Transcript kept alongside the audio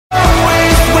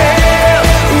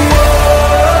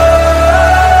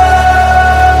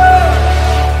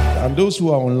those who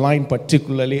are online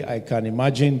particularly, I can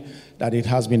imagine that it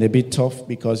has been a bit tough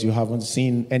because you haven't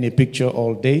seen any picture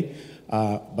all day.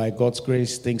 By God's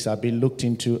grace, things have been looked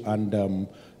into, and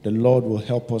the Lord will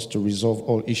help us to resolve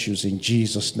all issues in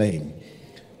Jesus' name.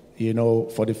 You know,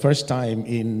 for the first time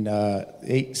in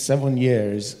 7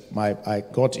 years, I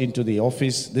got into the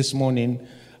office this morning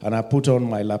and I put on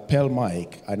my lapel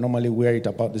mic. I normally wear it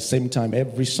about the same time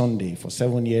every Sunday for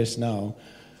 7 years now.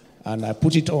 And I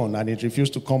put it on and it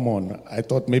refused to come on. I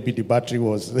thought maybe the battery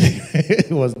was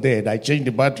was dead. I changed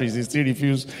the batteries, it still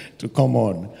refused to come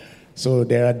on. So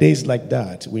there are days like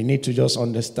that. We need to just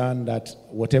understand that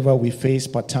whatever we face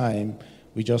per time,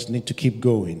 we just need to keep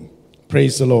going.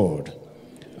 Praise the Lord.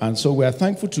 And so we are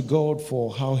thankful to God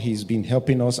for how He's been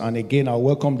helping us. And again, I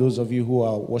welcome those of you who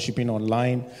are worshiping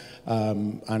online.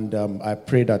 I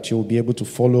pray that you'll be able to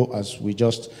follow as we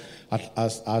just,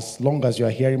 as long as you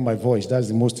are hearing my voice, that's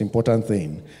the most important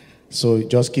thing. So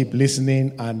just keep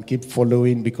listening and keep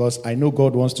following, because I know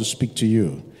God wants to speak to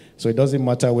you. So it doesn't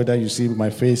matter whether you see my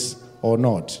face or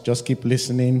not. Just keep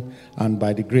listening, and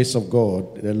by the grace of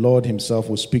God, the Lord Himself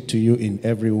will speak to you in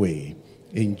every way.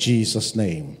 In Jesus'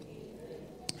 name.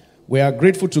 We are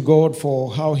grateful to God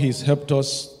for how He's helped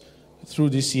us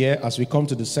through this year as we come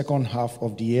to the second half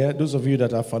of the year. Those of you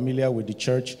that are familiar with the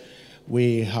church,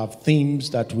 we have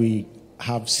themes that we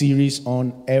have series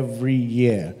on every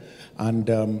year.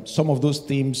 And some of those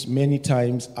themes many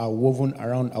times are woven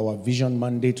around our vision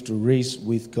mandate to raise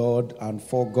with God and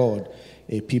for God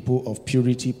a people of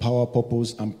purity, power,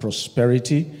 purpose, and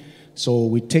prosperity. So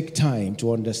we take time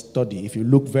to understudy. If you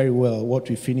look very well, what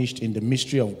we finished in the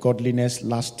mystery of godliness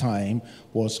last time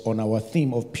was on our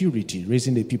theme of purity,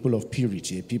 raising a people of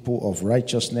purity, a people of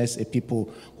righteousness, a people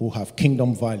who have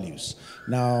kingdom values.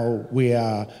 Now we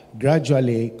are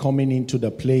gradually coming into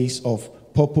the place of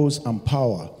purpose and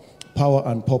power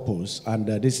and purpose. And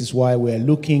this is why we are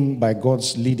looking, by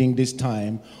God's leading this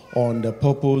time, on the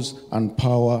purpose and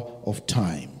power of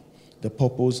time. The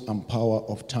purpose and power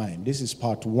of time. This is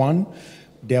part 1.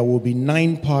 There will be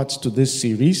 9 parts to this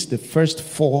series. The first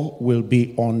 4 will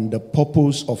be on the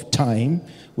purpose of time,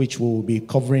 which we will be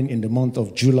covering in the month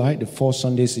of July, the 4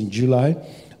 Sundays in July.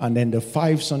 And then the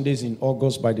 5 Sundays in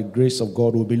August, by the grace of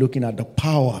God, we'll be looking at the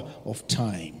power of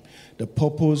time. The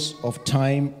purpose of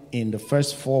time in the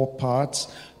first 4 parts,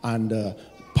 and the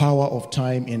power of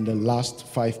time in the last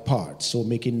 5 parts. So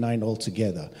making 9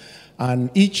 altogether.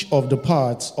 And each of the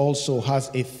parts also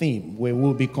has a theme where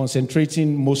we'll be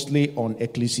concentrating mostly on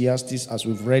Ecclesiastes, as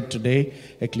we've read today,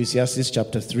 Ecclesiastes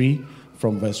chapter 3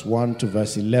 from verse 1 to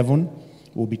verse 11.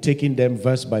 We'll be taking them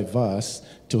verse by verse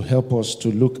to help us to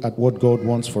look at what God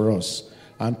wants for us.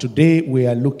 And today we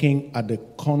are looking at the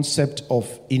concept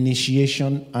of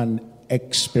initiation and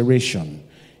expiration.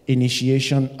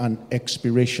 Initiation and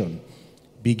expiration.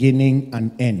 Beginning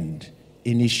and end.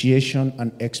 Initiation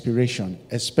and expiration,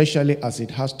 especially as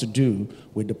it has to do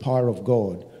with the power of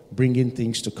God bringing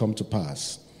things to come to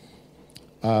pass.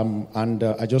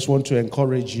 I just want to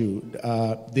encourage you.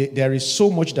 There is so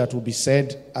much that will be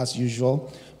said as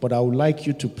usual, but I would like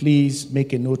you to please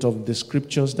make a note of the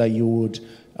scriptures that you would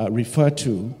refer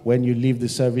to when you leave the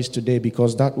service today,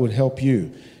 because that will help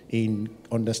you in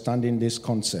understanding this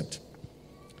concept.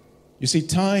 You see,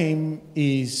 time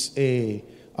is a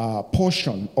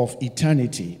portion of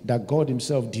eternity that God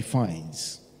Himself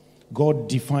defines. God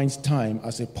defines time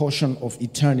as a portion of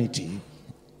eternity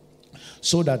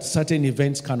so that certain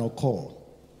events can occur.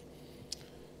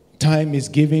 Time is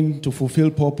given to fulfill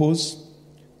purpose.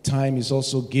 Time is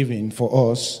also given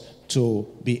for us to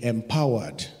be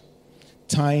empowered.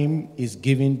 Time is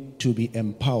given to be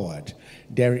empowered.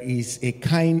 There is a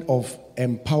kind of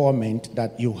empowerment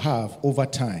that you have over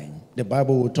time. The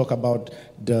Bible will talk about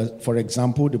for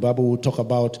example, the Bible will talk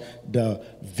about the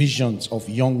visions of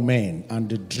young men and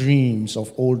the dreams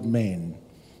of old men,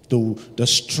 the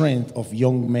strength of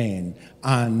young men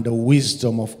and the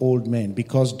wisdom of old men,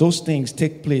 because those things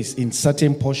take place in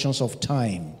certain portions of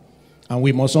time. And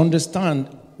we must understand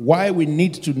why we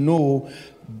need to know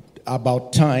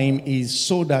about time is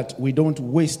so that we don't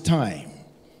waste time.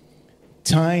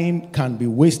 Time can be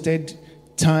wasted.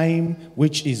 Time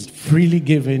which is freely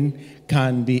given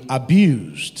can be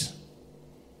abused.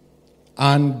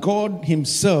 And God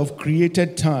Himself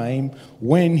created time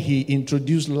when He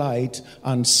introduced light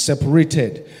and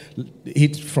separated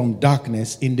it from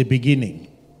darkness in the beginning.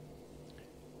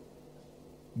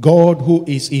 God who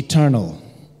is eternal,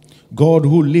 God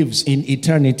who lives in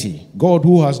eternity, God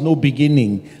who has no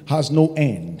beginning, has no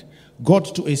end,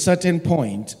 got to a certain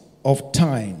point of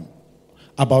time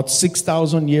about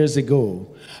 6,000 years ago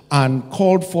and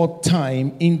called for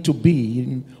time into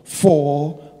being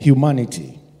for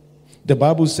humanity. The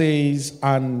Bible says,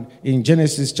 and in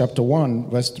Genesis chapter 1,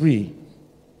 verse 3,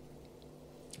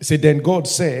 it said, then God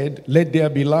said, let there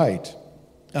be light,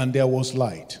 and there was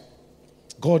light.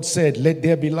 God said, let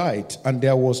there be light, and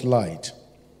there was light.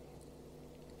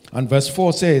 And verse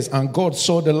 4 says, and God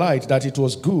saw the light, that it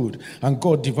was good, and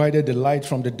God divided the light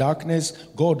from the darkness.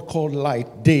 God called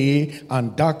light day,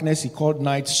 and darkness he called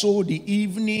night. So the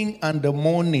evening and the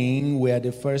morning were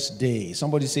the first day.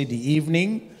 Somebody say, the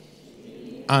evening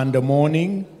and the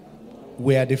morning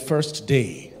were the first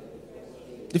day.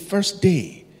 The first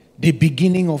day, the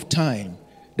beginning of time,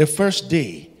 the first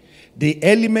day. The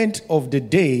element of the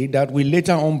day that we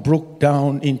later on broke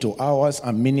down into hours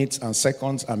and minutes and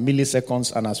seconds and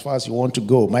milliseconds and as far as you want to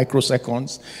go,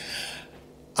 microseconds,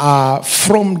 are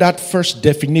from that first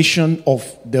definition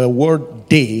of the word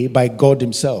day by God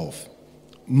himself.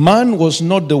 Man was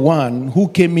not the one who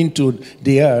came into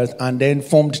the earth and then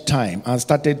formed time and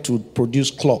started to produce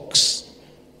clocks.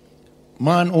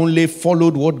 Man only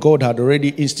followed what God had already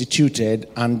instituted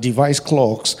and devised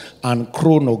clocks and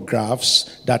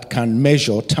chronographs that can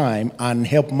measure time and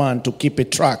help man to keep a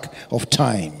track of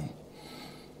time.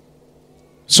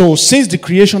 So since the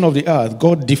creation of the earth,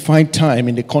 God defined time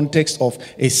in the context of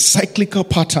a cyclical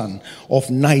pattern of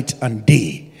night and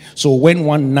day. So when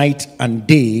one night and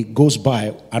day goes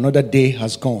by, another day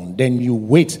has gone. Then you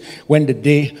wait when the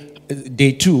day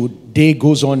 2, day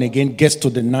goes on again, gets to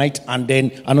the night, and then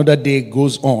another day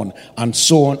goes on, and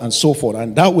so on and so forth.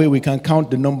 And that way we can count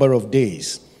the number of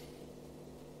days.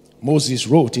 Moses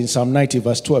wrote in Psalm 90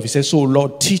 verse 12, he says, so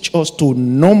Lord, teach us to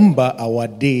number our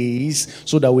days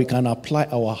so that we can apply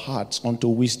our hearts unto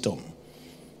wisdom.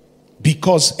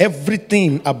 Because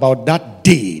everything about that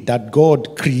day that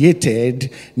God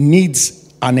created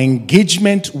needs an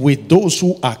engagement with those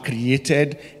who are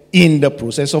created in the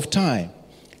process of time.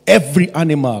 Every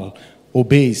animal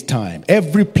obeys time.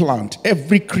 Every plant,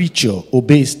 every creature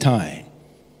obeys time.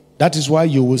 That is why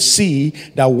you will see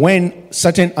that when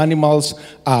certain animals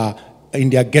are in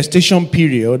their gestation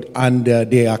period and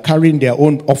they are carrying their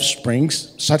own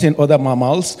offsprings, certain other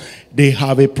mammals, they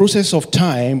have a process of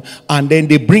time and then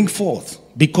they bring forth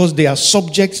because they are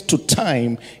subject to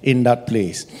time in that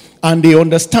place. And they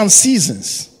understand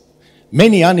seasons.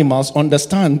 Many animals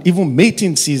understand even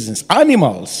mating seasons.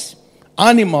 Animals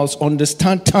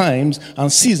understand times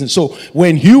and seasons. So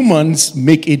when humans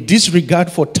make a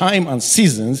disregard for time and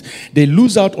seasons, they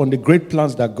lose out on the great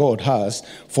plans that God has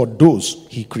for those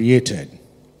he created.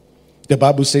 The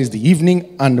Bible says the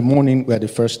evening and the morning were the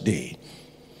first day.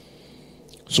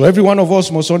 So every one of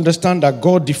us must understand that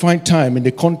God defined time in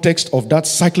the context of that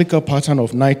cyclical pattern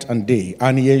of night and day.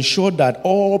 And he ensured that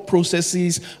all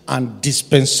processes and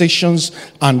dispensations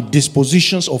and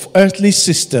dispositions of earthly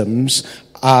systems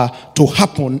are to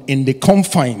happen in the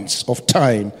confines of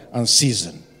time and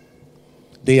season.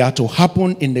 They are to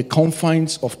happen in the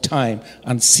confines of time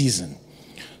and season.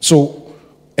 So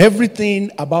everything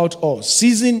about us,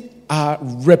 season are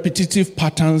repetitive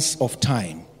patterns of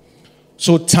time.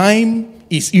 So time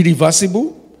is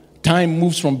irreversible. Time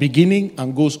moves from beginning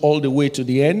and goes all the way to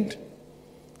the end.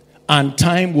 And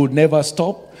time will never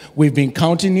stop. We've been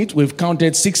counting it. We've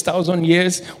counted 6,000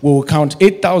 years. We will count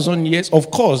 8,000 years.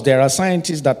 Of course, there are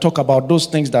scientists that talk about those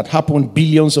things that happened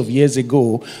billions of years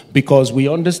ago because we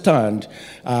understand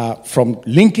from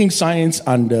linking science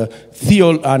and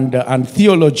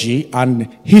theology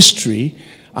and history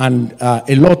and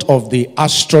a lot of the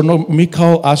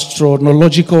astrological,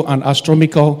 and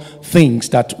astronomical things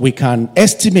that we can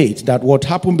estimate that what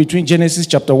happened between Genesis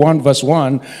chapter 1 verse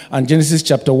 1 and Genesis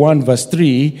chapter 1 verse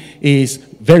 3 is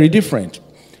very different.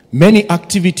 Many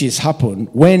activities happen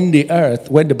when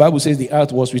the Bible says the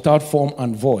earth was without form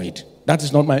and void. That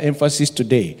is not my emphasis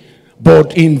today.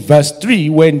 But in verse 3,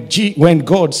 when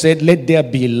God said, let there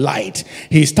be light,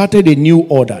 he started a new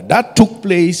order. That took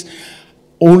place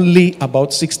only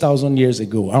about 6,000 years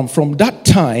ago. And from that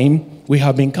time, we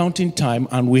have been counting time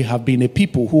and we have been a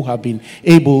people who have been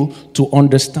able to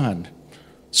understand.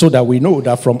 So that we know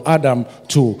that from Adam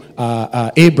to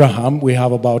Abraham, we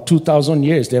have about 2,000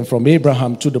 years. Then from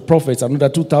Abraham to the prophets, another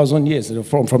 2,000 years.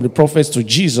 From the prophets to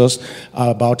Jesus,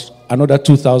 about another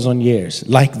 2,000 years.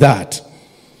 Like that.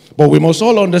 But we must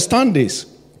all understand this.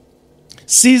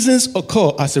 Seasons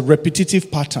occur as a repetitive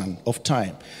pattern of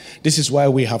time. This is why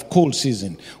we have cold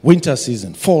season, winter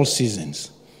season, fall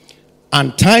seasons.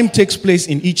 And time takes place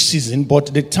in each season, but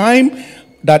the time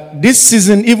that this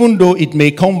season, even though it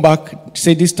may come back,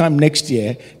 say this time next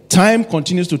year, time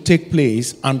continues to take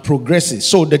place and progresses.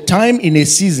 So the time in a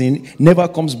season never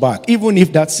comes back, even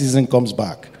if that season comes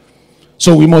back.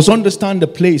 So we must understand the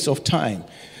place of time.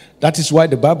 That is why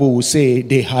the Bible will say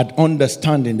they had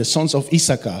understanding, the sons of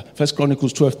Issachar, 1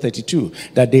 Chronicles 12:32,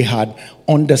 that they had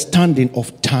understanding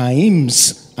of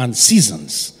times and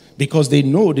seasons, because they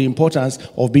know the importance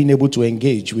of being able to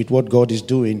engage with what God is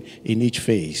doing in each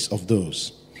phase of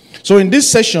those. So in this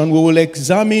session, we will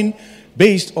examine,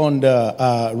 based on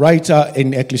the writer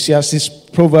in Ecclesiastes,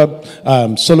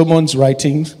 Solomon's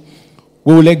writings,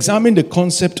 we will examine the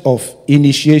concept of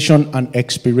initiation and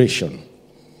expiration.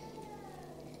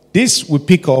 This we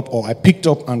pick up, or I picked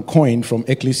up and coined from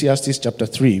Ecclesiastes chapter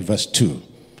 3, verse 2.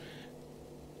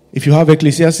 If you have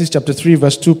Ecclesiastes chapter 3,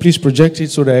 verse 2, please project it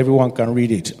so that everyone can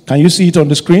read it. Can you see it on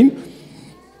the screen?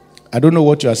 I don't know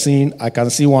what you are seeing. I can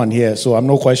see one here, so I'm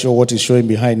not quite sure what is showing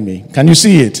behind me. Can you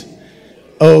see it?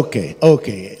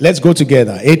 Okay. Let's go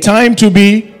together. A time to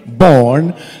be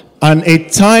born and a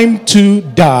time to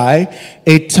die,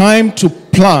 a time to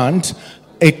plant,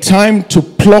 a time to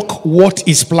pluck what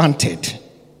is planted.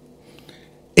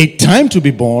 A time to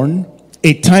be born,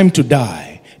 a time to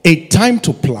die, a time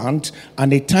to plant,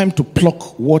 and a time to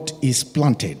pluck what is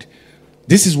planted.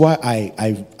 This is why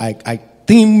I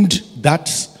themed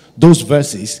those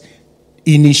verses,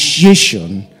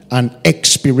 initiation and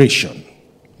expiration.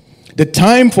 The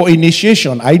time for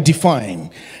initiation I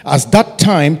define as that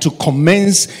time to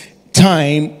commence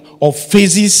time of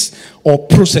phases or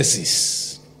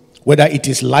processes, whether it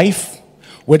is life,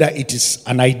 whether it is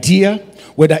an idea,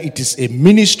 whether it is a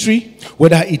ministry,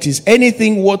 whether it is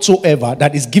anything whatsoever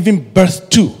that is giving birth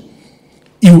to.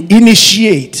 You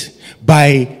initiate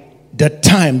by the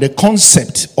time, the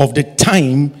concept of the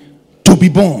time to be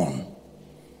born.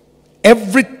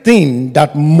 Everything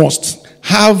that must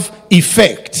have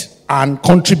effect and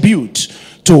contribute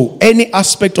to any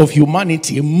aspect of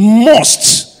humanity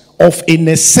must, of a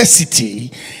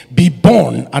necessity, be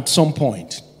born at some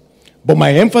point. But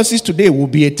my emphasis today will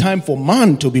be a time for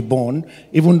man to be born,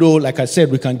 even though, like I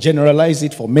said, we can generalize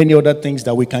it for many other things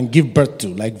that we can give birth to,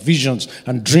 like visions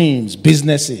and dreams,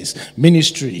 businesses,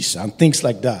 ministries, and things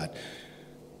like that.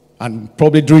 And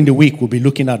probably during the week, we'll be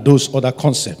looking at those other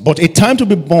concepts. But a time to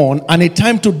be born and a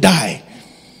time to die.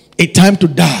 A time to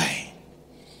die.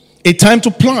 A time to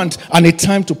plant and a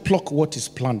time to pluck what is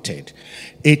planted.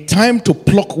 A time to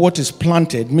pluck what is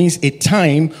planted means a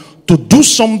time to do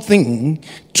something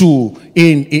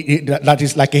that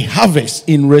is like a harvest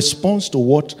in response to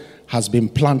what has been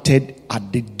planted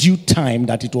at the due time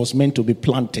that it was meant to be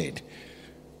planted.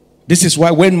 This is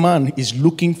why when man is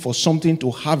looking for something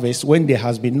to harvest, when there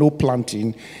has been no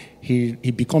planting, he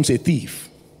becomes a thief.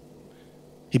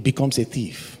 He becomes a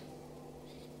thief.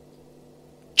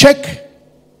 Check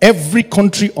every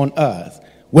country on earth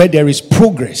where there is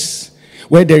progress,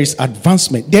 where there is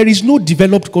advancement. There is no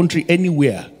developed country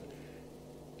anywhere.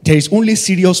 There is only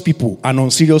serious people and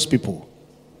unserious people.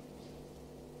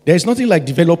 There is nothing like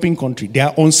developing country. They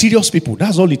are unserious people.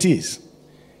 That's all it is.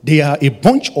 They are a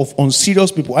bunch of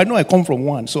unserious people. I know I come from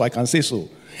one, so I can say so.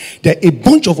 They're a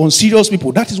bunch of unserious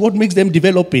people. That is what makes them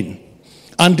developing.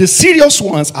 And the serious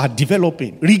ones are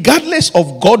developing, regardless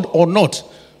of God or not.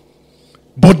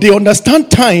 But they understand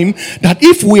time, that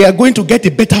if we are going to get a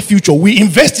better future, we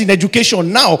invest in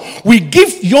education now. We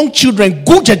give young children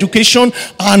good education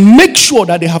and make sure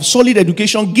that they have solid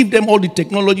education, give them all the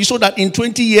technology so that in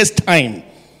 20 years' time,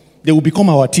 they will become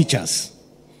our teachers.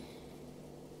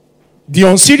 The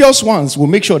unserious ones will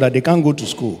make sure that they can't go to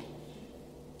school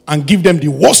and give them the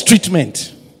worst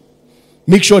treatment.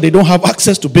 Make sure they don't have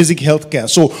access to basic health care.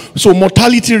 So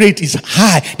mortality rate is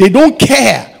high. They don't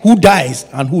care who dies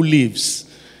and who lives.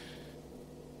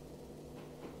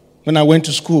 When I went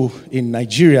to school in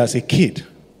Nigeria as a kid,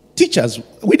 teachers,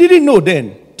 we didn't know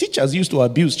then. Teachers used to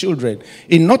abuse children,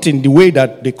 not in the way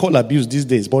that they call abuse these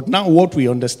days, but now what we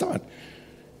understand.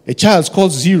 A child's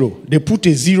called zero. They put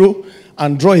a zero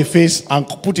and draw a face and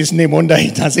put his name under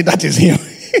it and say, that is him.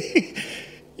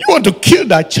 You want to kill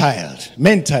that child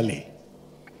mentally.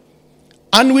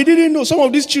 And we didn't know some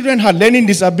of these children had learning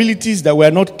disabilities that were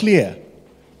not clear.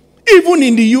 Even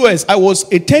in the U.S., I was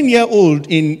a 10-year-old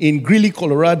in Greeley,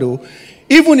 Colorado.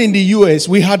 Even in the U.S.,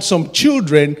 we had some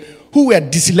children who were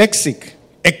dyslexic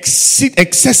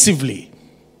excessively.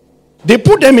 They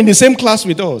put them in the same class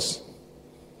with us.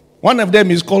 One of them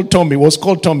was called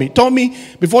Tommy. Tommy,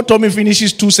 before Tommy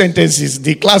finishes 2 sentences,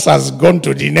 the class has gone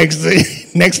to the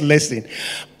next lesson.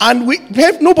 And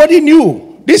nobody knew.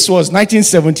 This was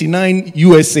 1979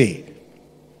 USA.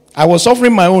 I was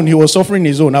suffering my own, he was suffering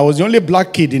his own. I was the only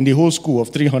black kid in the whole school of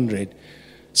 300.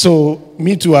 So,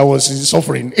 me too, I was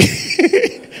suffering.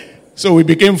 So we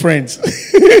became friends.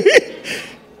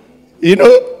 You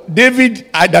know, David,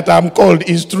 that I'm called,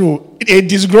 is true. A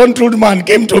disgruntled man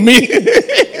came to me.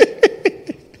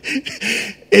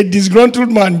 a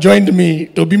disgruntled man joined me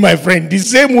to be my friend. The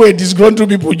same way disgruntled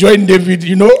people joined David,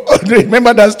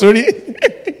 Remember that story?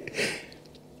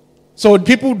 So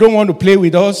people don't want to play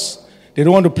with us. They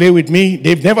don't want to play with me.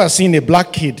 They've never seen a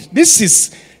black kid. This is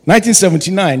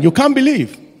 1979. You can't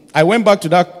believe. I went back to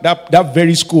that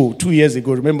very school 2 years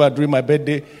ago. Remember, during my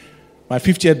birthday, my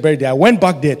 50th birthday, I went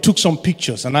back there, took some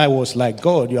pictures, and I was like,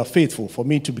 God, you are faithful for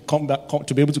me to be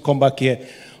able to come back here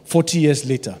 40 years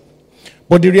later.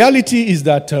 But the reality is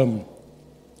that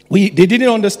they didn't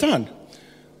understand.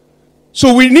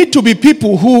 So we need to be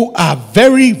people who are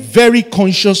very, very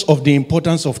conscious of the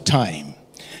importance of time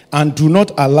and do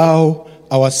not allow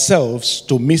ourselves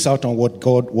to miss out on what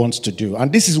God wants to do.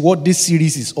 And this is what this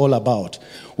series is all about.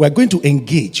 We're going to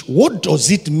engage. What does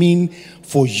it mean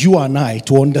for you and I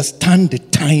to understand the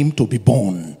time to be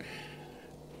born?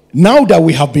 Now that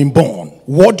we have been born,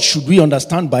 what should we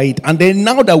understand by it? And then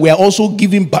now that we are also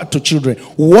giving birth to children,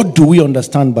 what do we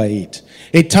understand by it?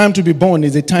 A time to be born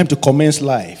is a time to commence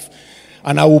life.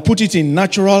 And I will put it in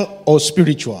natural or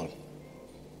spiritual.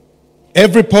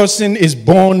 Every person is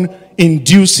born in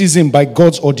due season by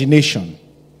God's ordination.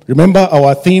 Remember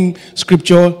our theme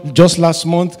scripture just last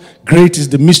month? Great is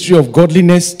the mystery of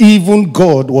godliness. Even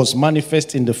God was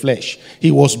manifest in the flesh. He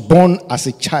was born as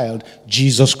a child,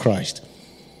 Jesus Christ.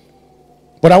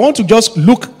 But I want to just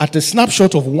look at a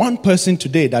snapshot of one person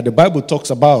today that the Bible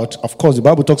talks about. Of course, the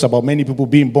Bible talks about many people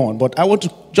being born. But I want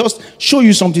to just show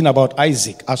you something about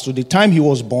Isaac as to the time he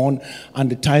was born and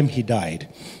the time he died.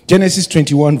 Genesis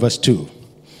 21 verse 2.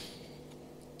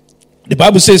 The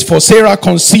Bible says, for Sarah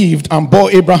conceived and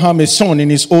bore Abraham a son in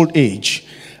his old age,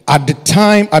 at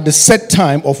the set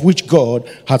time of which God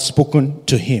had spoken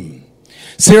to him.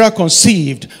 Sarah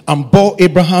conceived and bore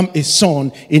Abraham a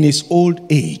son in his old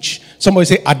age. Somebody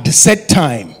say, at the set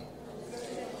time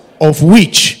of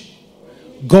which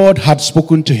God had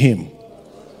spoken to him.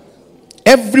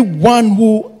 Everyone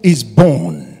who is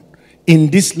born in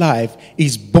this life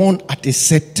is born at a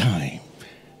set time.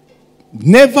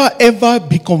 Never ever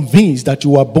be convinced that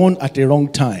you were born at a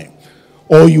wrong time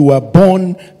or you were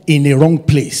born in a wrong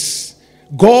place.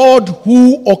 God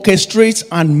who orchestrates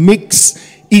and makes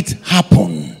it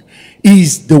happen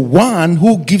is the one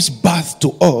who gives birth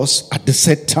to us at the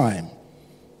set time.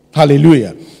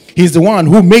 Hallelujah. He's the one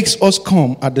who makes us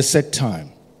come at the set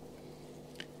time.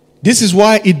 This is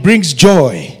why it brings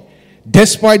joy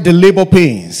despite the labor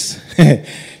pains.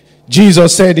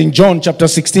 Jesus said in John chapter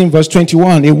 16 verse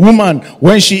 21, a woman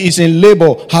when she is in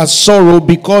labor has sorrow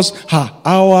because her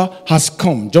hour has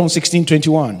come. John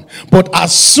 16:21. But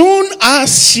as soon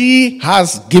as she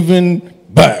has given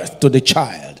birth to the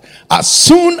child, as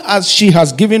soon as she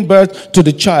has given birth to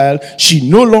the child, she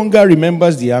no longer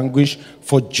remembers the anguish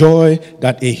for joy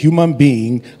that a human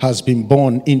being has been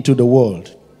born into the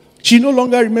world. She no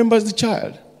longer remembers the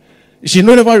child. She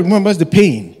no longer remembers the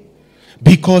pain.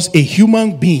 Because a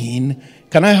human being,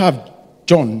 can I have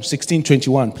John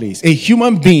 16:21, please? A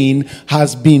human being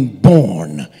has been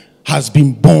born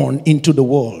into the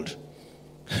world.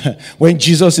 When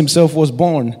Jesus himself was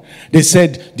born, they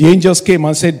said, the angels came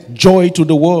and said, joy to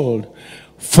the world,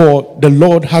 for the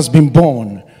Lord has been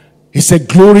born. He said,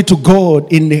 glory to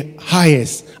God in the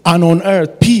highest, and on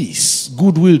earth peace,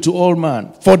 goodwill to all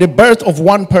men. For the birth of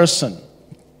one person.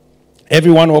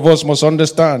 Every one of us must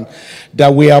understand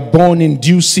that we are born in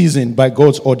due season by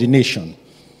God's ordination.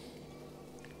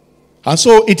 And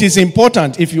so it is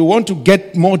important, if you want to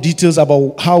get more details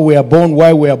about how we are born,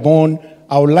 why we are born,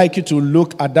 I would like you to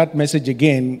look at that message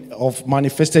again of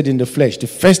Manifested in the Flesh, the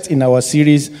first in our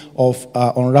series of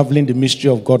Unraveling the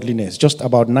Mystery of Godliness. Just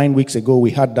about 9 weeks ago,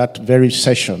 we had that very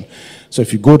session. So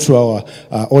if you go to our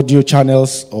audio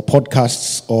channels or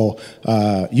podcasts or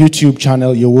YouTube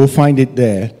channel, you will find it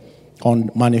there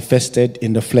on Manifested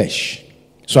in the Flesh.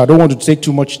 So I don't want to take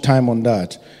too much time on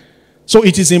that. So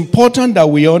it is important that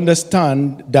we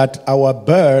understand that our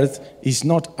birth is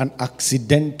not an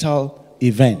accidental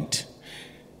event.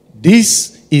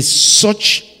 This is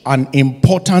such an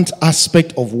important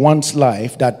aspect of one's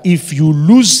life that if you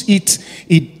lose it,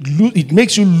 it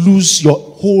makes you lose your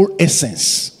whole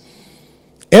essence.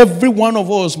 Every one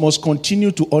of us must continue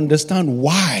to understand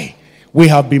why we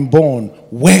have been born,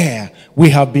 where we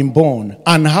have been born,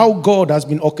 and how God has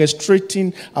been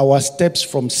orchestrating our steps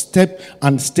from step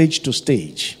and stage to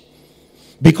stage.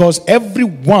 Because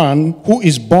everyone who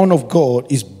is born of God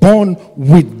is born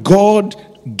with God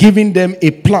giving them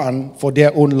a plan for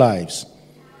their own lives.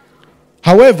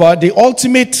 However, the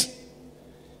ultimate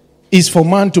is for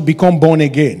man to become born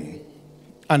again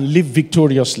and live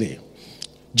victoriously.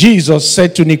 Jesus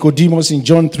said to Nicodemus in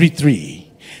John 3:3,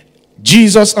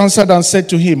 Jesus answered and said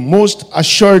to him, most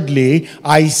assuredly,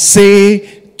 I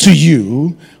say to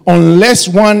you, unless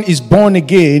one is born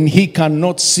again, he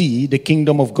cannot see the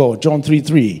kingdom of God. John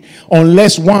 3:3.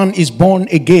 Unless one is born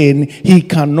again, he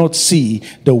cannot see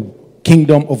the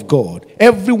kingdom of God.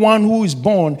 Everyone who is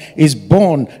born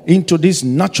into this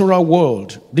natural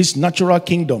world, this natural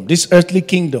kingdom, this earthly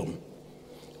kingdom.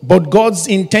 But God's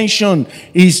intention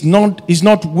is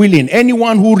not willing.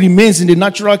 Anyone who remains in the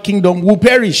natural kingdom will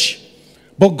perish.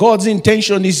 But God's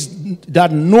intention is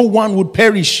that no one would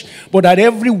perish, but that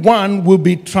everyone will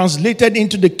be translated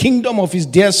into the kingdom of his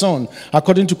dear Son,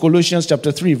 according to Colossians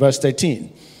chapter 3, verse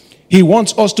 13. He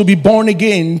wants us to be born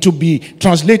again, to be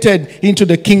translated into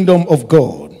the kingdom of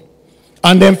God.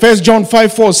 And then 1 John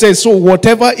 5:4 says, so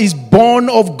whatever is born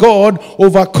of God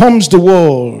overcomes the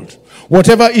world.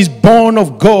 Whatever is born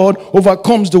of God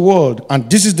overcomes the world. And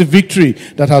this is the victory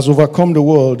that has overcome the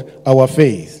world, our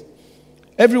faith.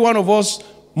 Every one of us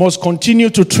must continue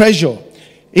to treasure.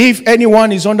 If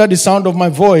anyone is under the sound of my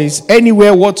voice,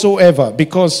 anywhere whatsoever,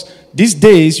 because these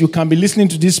days you can be listening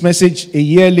to this message a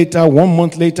year later, 1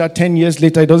 month later, 10 years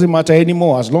later, it doesn't matter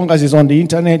anymore. As long as it's on the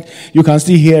internet, you can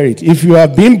still hear it. If you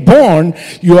have been born,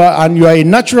 you are a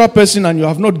natural person and you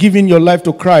have not given your life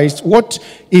to Christ, what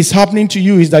is happening to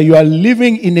you is that you are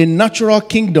living in a natural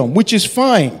kingdom, which is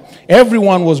fine.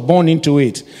 Everyone was born into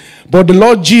it. But the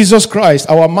Lord Jesus Christ,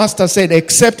 our Master, said,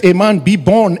 except a man be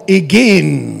born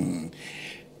again.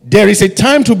 There is a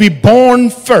time to be born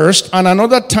first and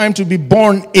another time to be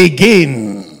born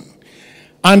again.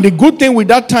 And the good thing with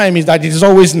that time is that it is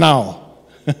always now.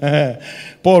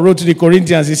 Paul wrote to the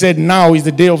Corinthians, he said, now is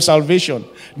the day of salvation.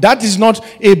 That is not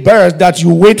a birth that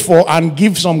you wait for and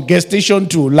give some gestation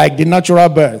to, like the natural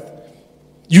birth.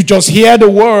 You just hear the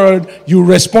word, you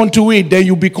respond to it, then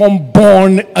you become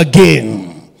born again.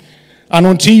 And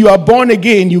until you are born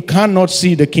again, you cannot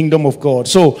see the kingdom of God.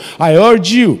 So I urge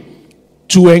you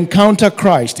to encounter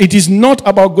Christ. It is not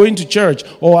about going to church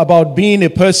or about being a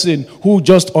person who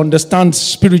just understands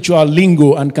spiritual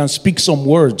lingo and can speak some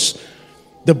words.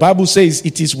 The Bible says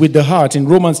it is with the heart. In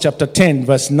Romans chapter 10,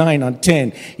 verse 9 and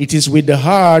 10, it is with the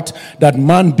heart that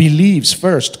man believes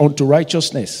first unto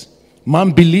righteousness.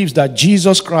 Man believes that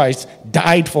Jesus Christ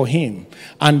died for him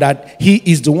and that he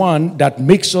is the one that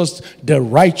makes us the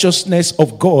righteousness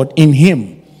of God in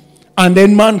him. And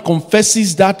then man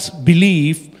confesses that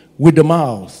belief with the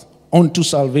mouth unto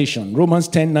salvation. Romans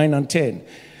 10, 9 and 10.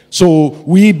 So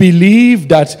we believe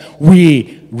that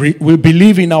we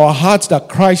believe in our hearts that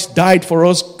Christ died for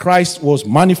us. Christ was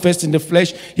manifest in the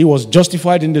flesh. He was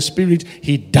justified in the spirit.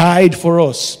 He died for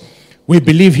us. We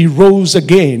believe he rose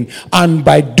again. And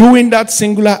by doing that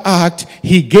singular act,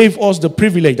 he gave us the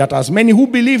privilege that as many who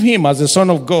believe him as the Son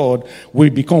of God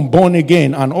will become born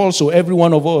again. And also every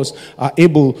one of us are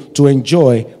able to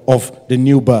enjoy of the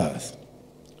new birth.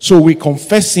 So we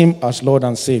confess him as Lord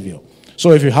and Savior.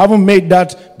 So if you haven't made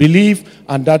that belief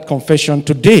and that confession,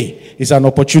 today is an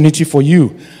opportunity for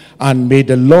you. And may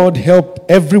the Lord help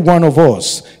every one of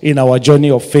us in our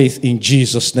journey of faith in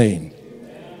Jesus' name.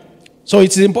 So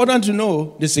it's important to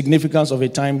know the significance of a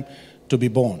time to be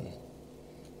born.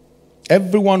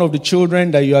 Every one of the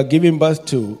children that you are giving birth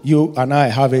to, you and I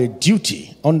have a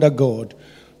duty under God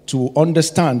to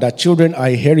understand that children are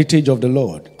a heritage of the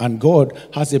Lord. And God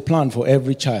has a plan for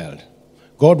every child.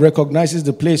 God recognizes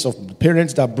the place of the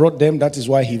parents that brought them. That is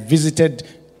why he visited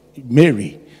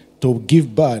Mary to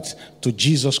give birth to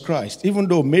Jesus Christ. Even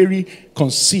though Mary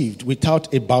conceived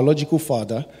without a biological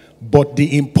father, but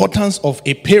the importance of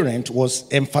a parent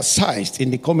was emphasized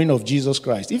in the coming of Jesus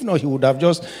Christ. If not, they would have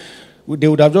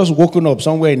just woken up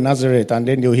somewhere in Nazareth and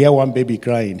then they'll hear one baby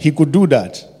crying. He could do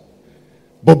that.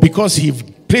 But because he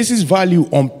places value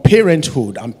on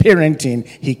parenthood and parenting,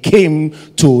 he came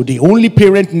to the only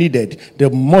parent needed, the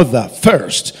mother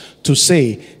first, to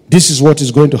say, this is what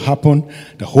is going to happen.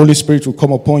 The Holy Spirit will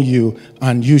come upon you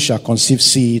and you shall conceive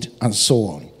seed and so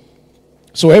on.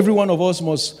 So every one of us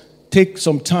must take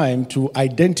some time to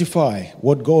identify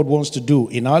what God wants to do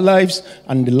in our lives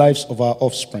and the lives of our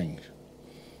offspring.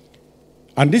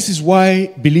 And this is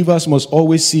why believers must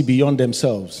always see beyond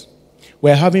themselves.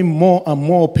 We're having more and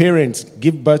more parents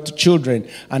give birth to children,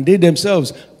 and they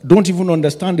themselves don't even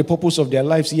understand the purpose of their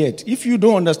lives yet. If you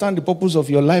don't understand the purpose of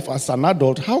your life as an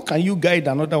adult, how can you guide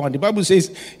another one? The Bible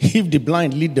says, if the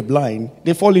blind lead the blind,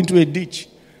 they fall into a ditch.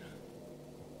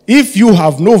 If you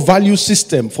have no value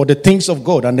system for the things of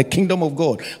God and the kingdom of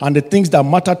God and the things that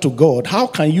matter to God, how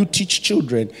can you teach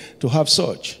children to have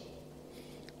such?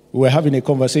 We were having a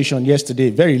conversation yesterday,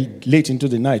 very late into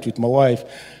the night, with my wife.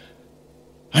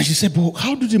 And she said, but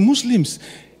how do the Muslims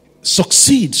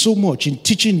succeed so much in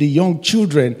teaching the young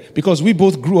children, because we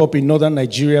both grew up in northern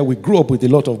Nigeria. We grew up with a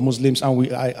lot of Muslims,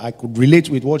 and I could relate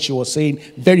with what she was saying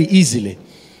very easily.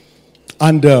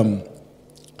 And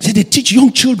see, they teach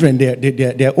young children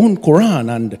their own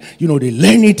Quran, and they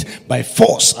learn it by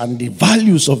force, and the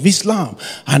values of Islam,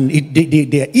 and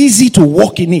they are easy to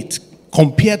walk in it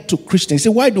compared to Christians. Say,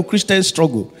 why do Christians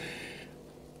struggle?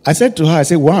 I said to her,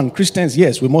 one, Christians,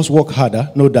 yes, we must work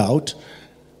harder, no doubt.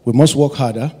 We must work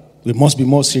harder. We must be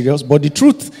more serious. But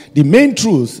the main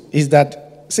truth is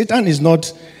that Satan is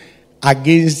not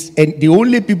against, and the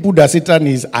only people that Satan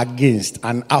is against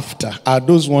and after are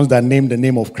those ones that name the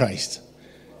name of Christ.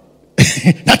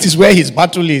 That is where his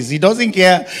battle is. He doesn't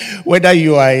care whether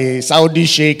you are a Saudi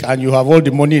sheikh and you have all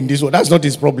the money in this world. That's not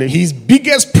his problem. His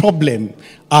biggest problem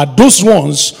are those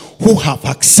ones who have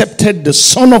accepted the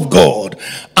Son of God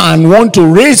and want to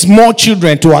raise more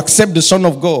children to accept the Son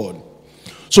of God.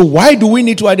 So why do we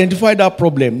need to identify that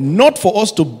problem? Not for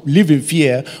us to live in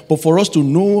fear, but for us to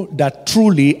know that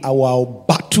truly our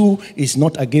battle is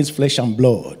not against flesh and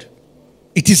blood.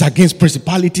 It is against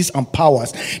principalities and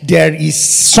powers. There is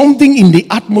something in the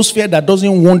atmosphere that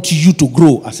doesn't want you to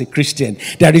grow as a Christian.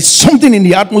 There is something in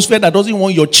the atmosphere that doesn't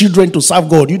want your children to serve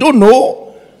God. You don't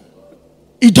know?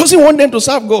 It doesn't want them to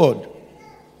serve God.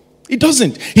 It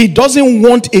doesn't. He doesn't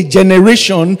want a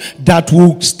generation that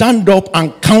will stand up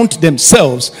and count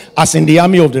themselves as in the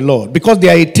army of the Lord, because they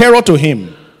are a terror to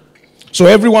him. So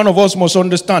every one of us must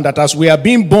understand that as we are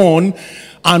being born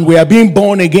and we are being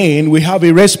born again, we have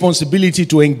a responsibility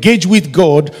to engage with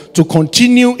God to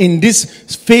continue in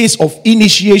this phase of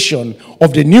initiation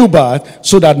of the new birth,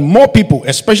 so that more people,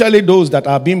 especially those that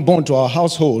are being born to our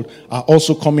household, are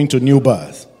also coming to new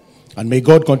birth. And may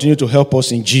God continue to help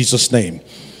us in Jesus' name.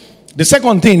 The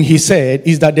second thing he said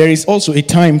is that there is also a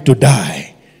time to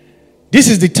die. This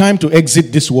is the time to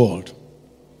exit this world.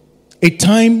 A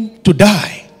time to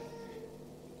die.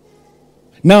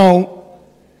 Now,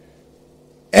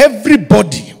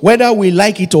 everybody, whether we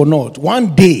like it or not,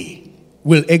 one day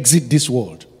will exit this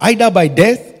world, either by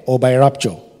death or by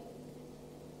rapture.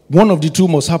 One of the two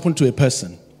must happen to a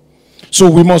person. So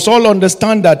we must all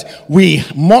understand that we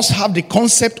must have the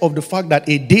concept of the fact that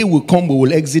a day will come we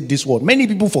will exit this world. Many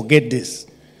people forget this,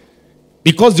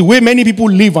 because the way many people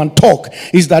live and talk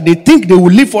is that they think they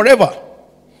will live forever.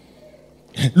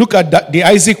 Look at the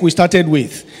Isaac we started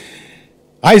with.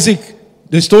 Isaac,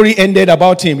 the story ended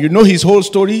about him. You know his whole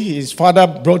story. His father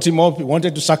brought him up. He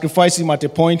wanted to sacrifice him at a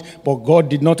point, but God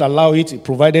did not allow it. He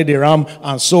provided a ram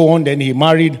and so on. Then he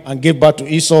married and gave birth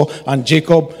to Esau and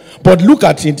Jacob. But look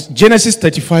at it, Genesis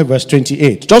 35 verse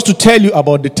 28. Just to tell you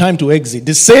about the time to exit.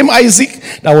 The same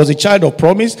Isaac that was a child of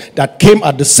promise that came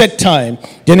at the set time.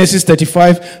 Genesis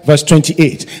 35 verse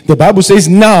 28. The Bible says,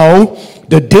 now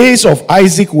the days of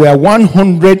Isaac were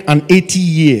 180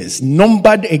 years.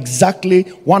 Numbered exactly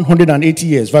 180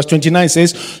 years. Verse 29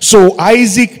 says, so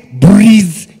Isaac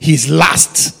breathed his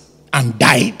last and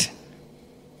died.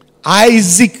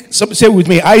 Isaac, say with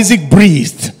me, Isaac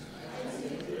breathed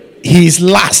his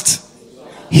last.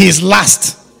 His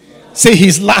last. Say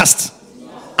his last.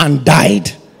 And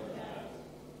died.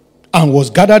 And was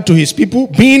gathered to his people,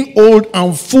 being old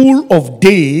and full of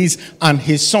days, and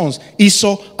his sons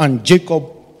Esau and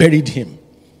Jacob buried him.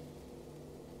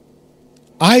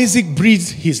 Isaac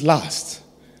breathed his last.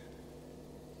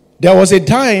 There was a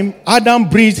time Adam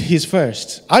breathed his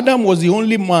first. Adam was the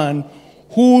only man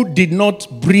who did not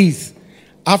breathe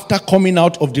after coming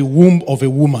out of the womb of a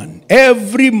woman.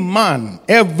 Every man,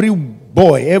 every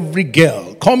boy, every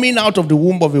girl coming out of the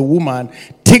womb of a woman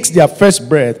takes their first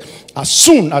breath as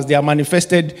soon as they are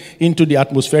manifested into the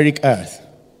atmospheric earth.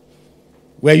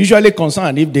 We're usually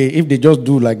concerned if they just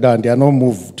do like that and they are not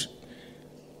moved.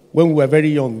 When we were very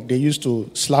young, they used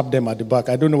to slap them at the back.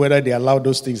 I don't know whether they allow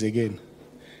those things again.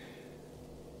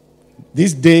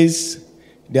 These days,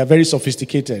 they are very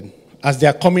sophisticated. As they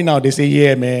are coming out, they say,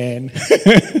 yeah, man.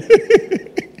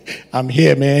 I'm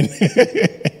here, man.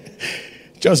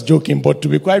 Just joking. But to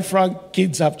be quite frank,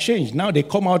 kids have changed. Now they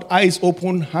come out, eyes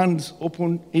open, hands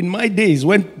open. In my days,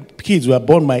 when kids were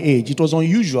born my age, it was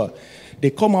unusual. They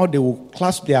come out, they will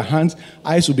clasp their hands,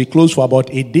 eyes will be closed for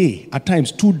about a day, at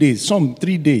times 2 days, some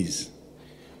 3 days.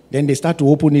 Then they start to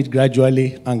open it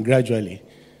gradually and gradually.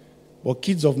 But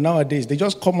kids of nowadays, they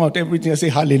just come out everything and say,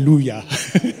 hallelujah.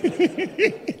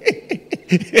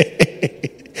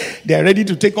 They are ready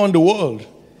to take on the world.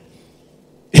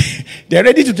 They are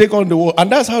ready to take on the world.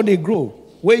 And that's how they grow.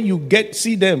 When you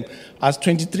see them as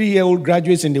 23-year-old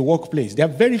graduates in the workplace, they are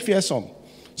very fearsome.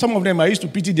 Some of them, I used to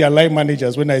pity their line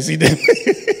managers when I see them.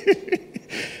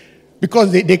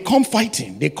 Because they come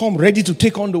fighting. They come ready to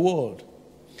take on the world.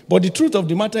 But the truth of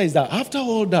the matter is that after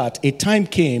all that, a time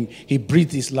came, he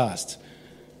breathed his last.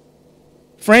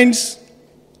 Friends,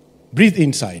 breathe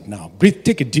inside now. Breathe,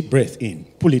 take a deep breath in.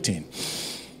 Pull it in.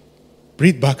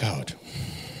 Breathe back out.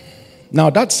 Now,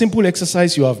 that simple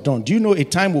exercise you have done, do you know a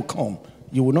time will come,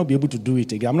 you will not be able to do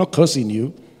it again? I'm not cursing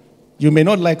you. You may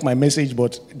not like my message,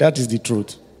 but that is the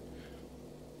truth.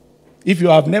 If you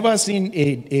have never seen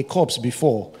a corpse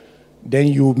before, then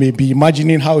you may be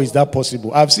imagining how is that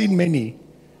possible. I've seen many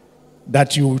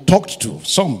that you talked to,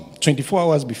 some 24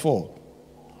 hours before.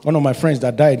 One of my friends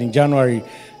that died in January,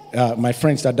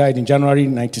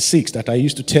 '96, that I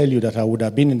used to tell you that I would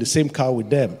have been in the same car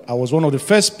with them. I was one of the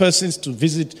first persons to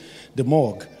visit the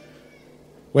morgue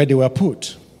where they were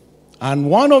put. And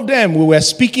one of them, we were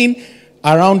speaking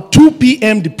around 2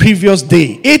 p.m. the previous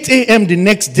day, 8 a.m. the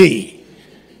next day.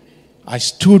 I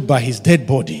stood by his dead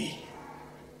body,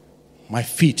 my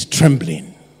feet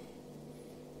trembling,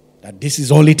 that this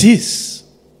is all it is.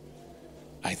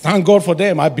 I thank God for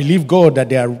them. I believe God that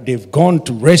they've gone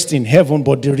to rest in heaven.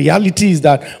 But the reality is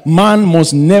that man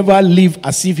must never live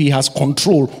as if he has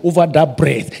control over that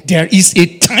breath. There is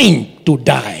a time to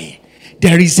die.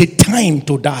 There is a time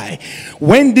to die.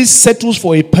 When this settles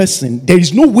for a person, there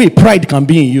is no way pride can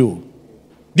be in you.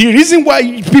 The reason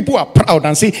why people are proud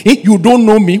and say, hey, you don't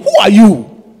know me, who are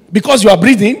you? Because you are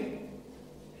breathing.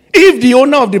 If the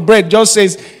owner of the breath just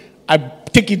says, I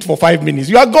take it for 5 minutes,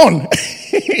 you are gone.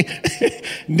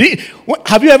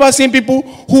 Have you ever seen people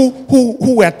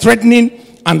who were threatening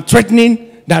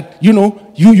that,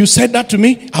 you said that to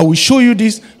me, I will show you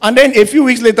this, and then a few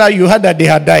weeks later you heard that they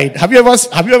had died. Have you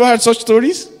ever heard such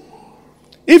stories?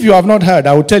 If you have not heard,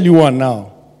 I will tell you one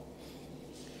now.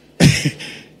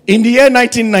 In the year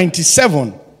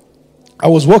 1997, I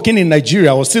was working in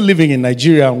Nigeria. I was still living in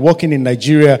Nigeria and working in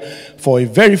Nigeria for a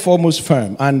very foremost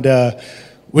firm. And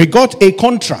we got a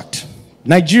contract.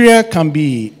 Nigeria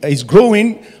is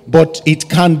growing, but it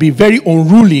can be very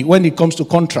unruly when it comes to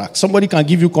contracts. Somebody can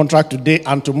give you contract today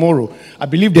and tomorrow. I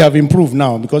believe they have improved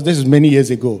now because this is many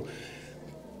years ago.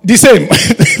 The same.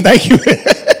 Thank you.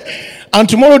 And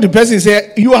tomorrow the person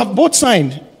say, you have both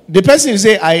signed. The person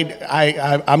say,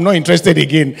 I'm not interested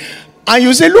again. And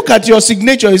you say, look at your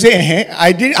signature. You say,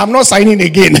 I'm not signing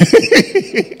again.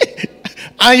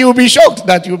 And you'll be shocked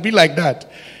that you'll be like that.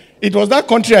 It was that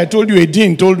country I told you, a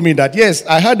dean told me that, yes,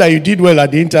 I heard that you did well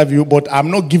at the interview, but I'm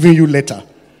not giving you letter.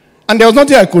 And there was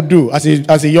nothing I could do as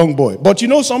a young boy. But you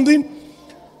know something?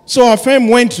 So our firm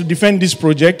went to defend this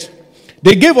project.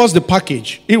 They gave us the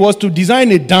package. It was to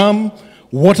design a dam,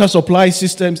 water supply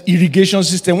systems, irrigation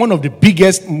system, one of the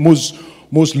biggest,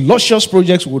 most luscious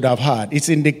projects we would have had. It's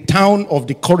in the town of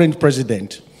the current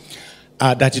president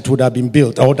that it would have been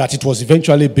built, or that it was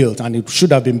eventually built, and it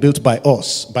should have been built by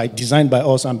us, designed by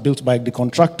us and built by the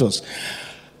contractors.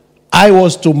 I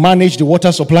was to manage the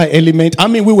water supply element. I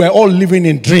mean, we were all living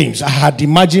in dreams. I had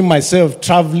imagined myself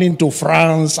traveling to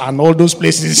France and all those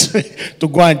places to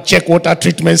go and check water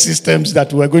treatment systems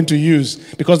that we were going to use.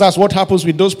 Because that's what happens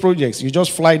with those projects. You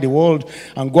just fly the world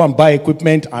and go and buy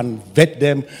equipment and vet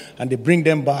them, and they bring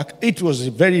them back. It was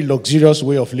a very luxurious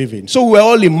way of living. So we were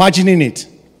all imagining it.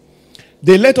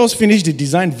 They let us finish the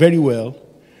design very well.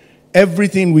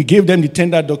 Everything, we gave them the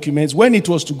tender documents. When it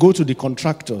was to go to the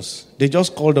contractors, they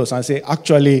just called us and said,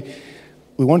 actually,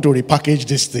 we want to repackage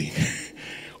this thing.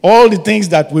 All the things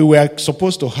that we were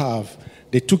supposed to have,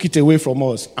 they took it away from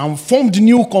us and formed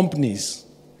new companies.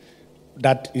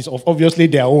 That is obviously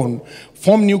their own.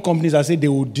 Formed new companies and said they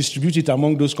will distribute it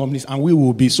among those companies, and we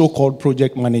will be so-called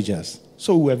project managers.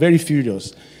 So we were very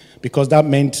furious, because that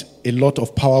meant a lot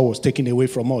of power was taken away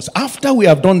from us. After we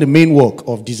have done the main work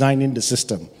of designing the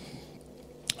system,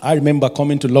 I remember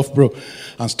coming to Loughborough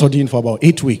and studying for about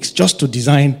 8 weeks just to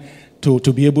design, to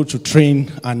be able to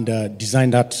train and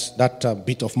design that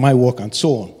bit of my work and so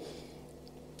on.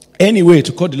 Anyway,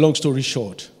 to cut the long story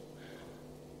short,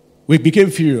 we became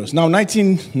furious. Now,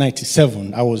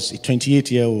 1997, I was a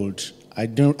 28-year-old. I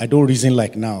don't reason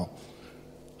like now.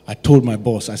 I told my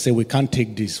boss, I said, we can't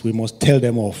take this. We must tell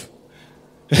them off.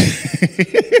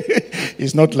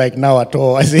 It's not like now at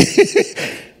all. I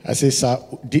say, sir,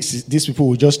 these people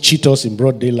will just cheat us in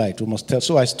broad daylight. We must tell.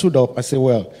 So I stood up. I said,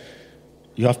 well,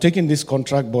 you have taken this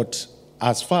contract, but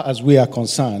as far as we are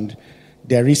concerned,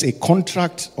 there is a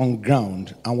contract on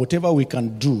ground, and whatever we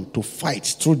can do to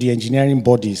fight through the engineering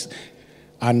bodies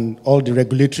and all the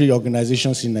regulatory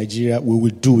organizations in Nigeria, we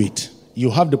will do it. You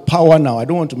have the power now. I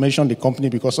don't want to mention the company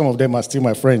because some of them are still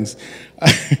my friends.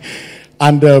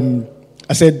 And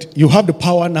I said, you have the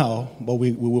power now, but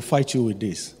we will fight you with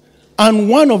this. And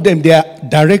one of them, their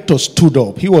director, stood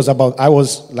up. I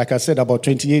was, like I said, about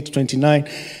 28, 29.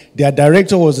 Their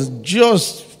director was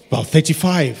just About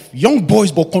 35. Young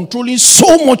boys, but controlling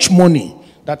so much money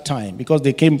that time because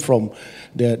they came from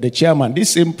the chairman.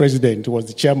 This same president was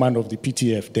the chairman of the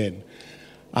PTF then.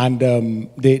 And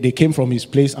they came from his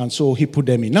place, and so he put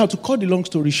them in. Now, to cut the long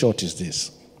story short is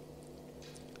this.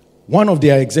 One of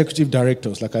their executive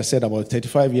directors, like I said, about a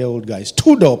 35-year-old guy,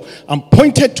 stood up and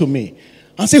pointed to me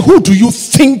and said, "Who do you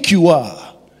think you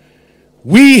are?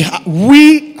 We,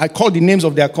 I call the names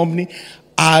of their company,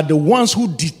 are the ones who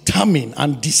determine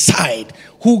and decide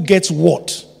who gets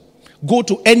what. Go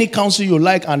to any council you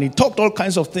like," and he talked all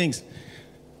kinds of things.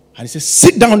 And he said,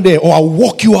 "Sit down there or I'll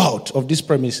walk you out of these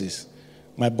premises."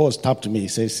 My boss tapped me, he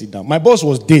said, "Sit down." My boss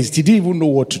was dazed. He didn't even know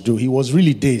what to do. He was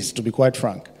really dazed, to be quite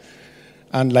frank.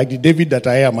 And like the David that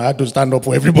I am, I had to stand up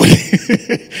for everybody.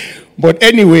 But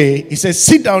anyway, he said,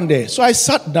 "Sit down there." So I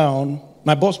sat down.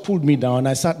 My boss pulled me down.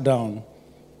 I sat down.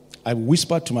 I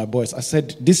whispered to my boss. I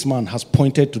said, "This man has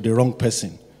pointed to the wrong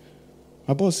person."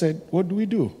 My boss said, "What do we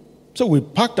do?" So we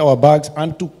packed our bags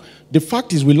and took. The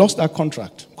fact is we lost our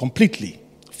contract completely.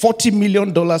 $40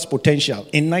 million potential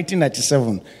in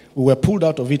 1997. We were pulled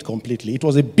out of it completely. It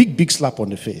was a big, big slap on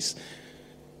the face.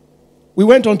 We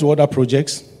went on to other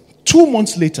projects. 2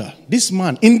 months later, this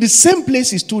man, in the same place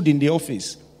he stood in the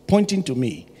office, pointing to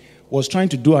me, was trying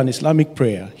to do an Islamic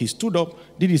prayer. He stood up,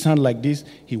 did his hand like this.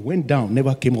 He went down,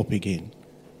 never came up again.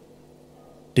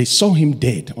 They saw him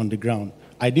dead on the ground.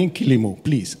 I didn't kill him,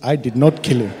 please. I did not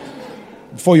kill him.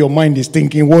 Before your mind is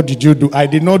thinking, what did you do? I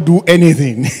did not do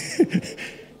anything.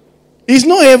 It's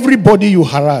not everybody you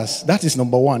harass. That is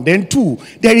number one. Then two,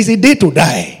 there is a day to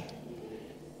die.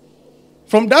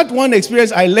 From that one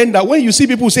experience, I learned that when you see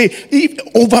people say,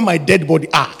 "Over my dead body,"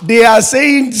 they are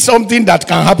saying something that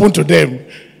can happen to them.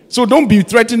 So don't be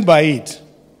threatened by it.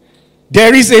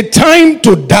 There is a time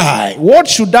to die. What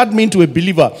should that mean to a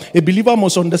believer? A believer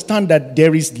must understand that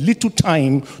there is little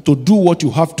time to do what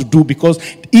you have to do, because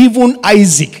even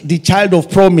Isaac, the child of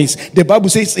promise, the Bible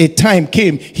says a time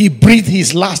came, he breathed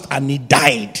his last and he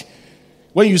died.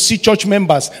 When you see church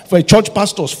members, for church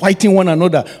pastors fighting one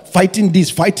another, fighting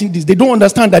this, they don't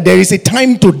understand that there is a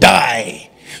time to die.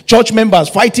 Church members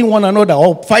fighting one another,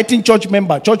 or fighting church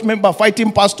member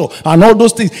fighting pastor, and all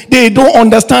those things. They don't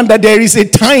understand that there is a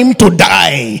time to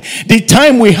die. The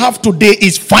time we have today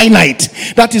is finite.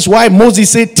 That is why Moses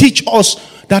said, "Teach us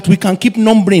that we can keep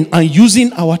numbering and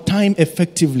using our time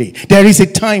effectively." There is a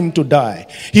time to die.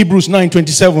 Hebrews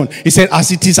 9:27, he said,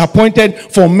 "As it is appointed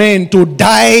for men to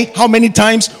die," how many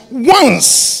times?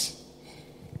 Once.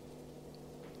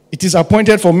 It is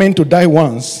appointed for men to die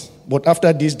once, but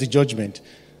after this, the judgment.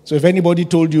 So if anybody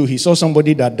told you he saw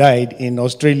somebody that died in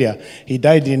Australia, he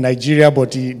died in Nigeria,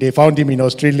 but they found him in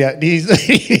Australia, he's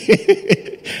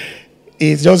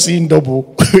just seeing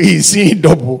double. He's seeing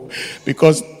double,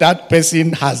 because that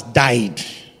person has died.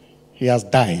 He has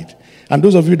died. And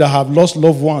those of you that have lost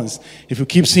loved ones, if you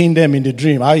keep seeing them in the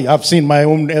dream, I have seen my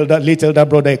own late elder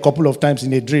brother a couple of times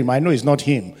in a dream. I know it's not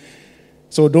him.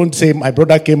 So don't say, "My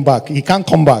brother came back." He can't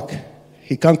come back.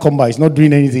 He can't come back. He's not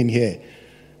doing anything here.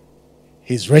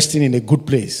 He's resting in a good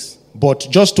place. But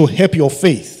just to help your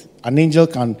faith, an angel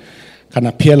can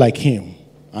appear like him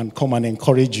and come and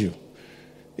encourage you.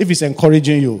 If he's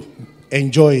encouraging you,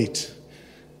 enjoy it.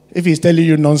 If he's telling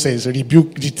you nonsense,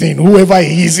 rebuke the thing. Whoever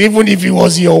he is, even if it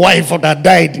was your wife that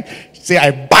died, say,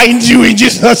 "I bind you in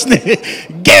Jesus' name.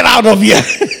 Get out of here."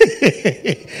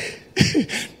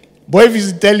 But if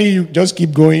he's telling you, just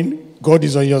keep going, God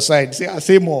is on your side.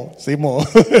 Say more, say more,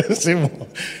 say more.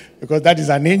 Because that is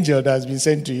an angel that has been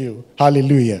sent to you.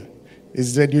 Hallelujah.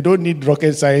 It's that you don't need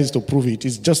rocket science to prove it.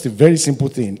 It's just a very simple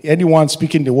thing. Anyone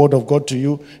speaking the word of God to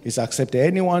you is accepted.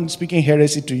 Anyone speaking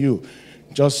heresy to you,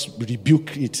 just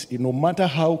rebuke it. No matter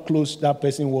how close that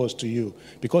person was to you.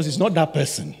 Because it's not that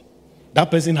person.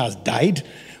 That person has died.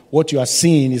 What you are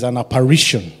seeing is an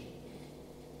apparition.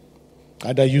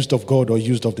 Either used of God or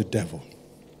used of the devil.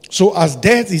 So as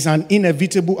death is an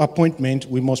inevitable appointment,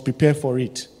 we must prepare for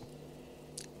it.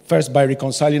 First, by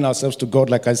reconciling ourselves to God,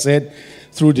 like I said,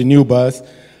 through the new birth,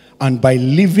 and by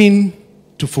living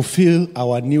to fulfill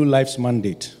our new life's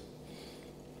mandate.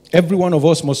 Every one of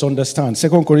us must understand.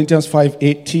 2 Corinthians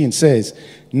 5:18 says,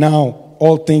 "Now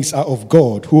all things are of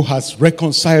God, who has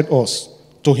reconciled us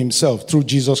to himself through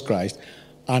Jesus Christ,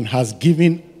 and has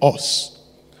given us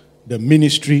the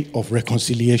ministry of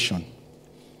reconciliation."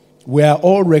 We are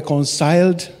all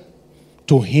reconciled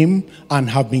to him and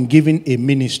have been given a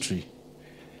ministry.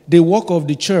 The work of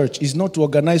the church is not to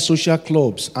organize social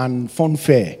clubs and fun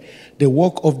fair. The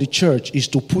work of the church is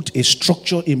to put a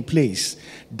structure in place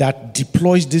that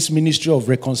deploys this ministry of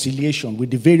reconciliation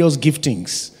with the various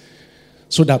giftings,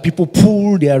 so that people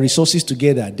pool their resources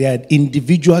together. Their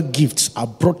individual gifts are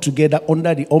brought together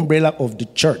under the umbrella of the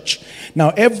church.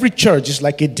 Now, every church is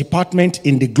like a department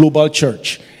in the global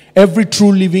church. Every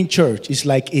true living church is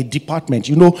like a department.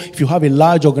 You know, if you have a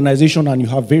large organization and you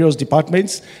have various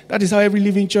departments, that is how every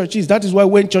living church is. That is why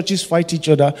when churches fight each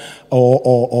other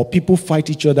or people fight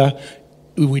each other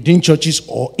within churches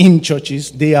or in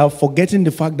churches, they are forgetting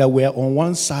the fact that we are on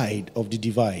one side of the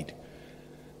divide.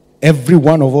 Every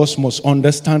one of us must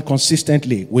understand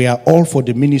consistently we are all for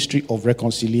the ministry of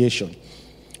reconciliation.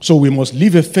 So we must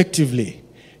live effectively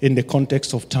in the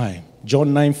context of time. John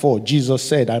 9:4, Jesus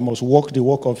said, I must walk the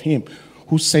walk of him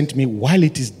who sent me while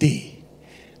it is day,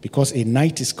 because a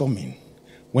night is coming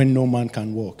when no man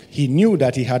can walk. He knew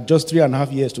that he had just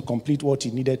 3.5 years to complete what he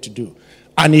needed to do.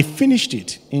 And he finished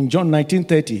it. In John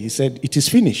 19:30, he said, it is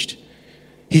finished.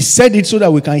 He said it so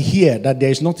that we can hear that there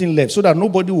is nothing left, so that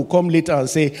nobody will come later and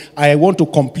say, I want to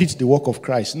complete the work of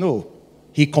Christ. No,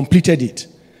 he completed it.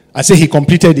 I say he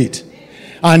completed it.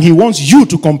 And he wants you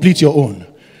to complete your own.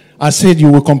 I said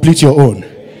you will complete your own.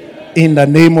 In the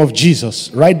name of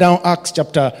Jesus. Write down Acts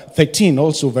chapter 13,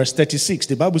 also verse 36.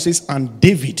 The Bible says, and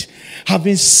David,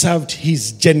 having served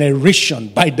his generation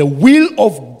by the will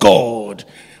of God,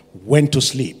 went to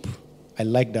sleep. I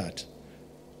like that.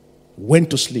 Went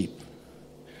to sleep.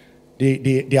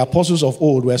 The apostles of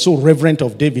old were so reverent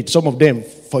of David. Some of them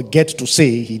forget to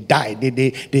say he died.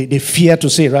 They fear to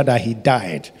say rather he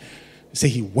died. They say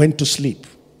he went to sleep.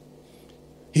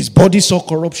 His body saw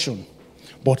corruption.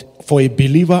 But for a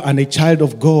believer and a child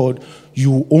of God,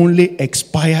 you only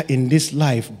expire in this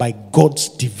life by God's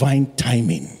divine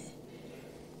timing.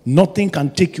 Nothing can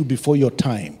take you before your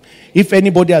time. If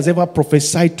anybody has ever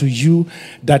prophesied to you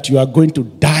that you are going to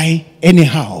die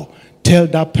anyhow, tell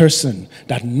that person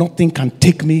that nothing can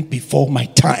take me before my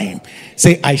time.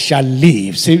 Say, I shall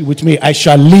live. Say it with me, I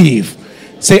shall live.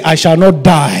 Say, I shall not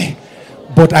die,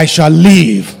 but I shall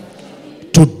live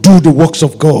to do the works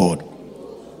of God.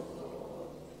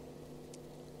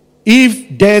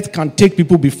 If death can take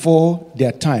people before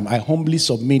their time, I humbly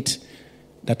submit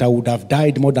that I would have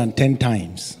died more than 10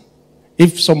 times.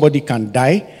 If somebody can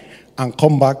die and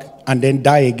come back and then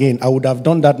die again, I would have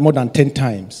done that more than 10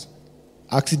 times.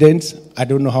 Accidents, I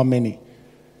don't know how many.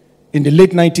 In the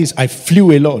late 90s, I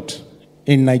flew a lot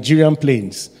in Nigerian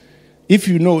planes. If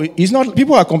you know, it's not,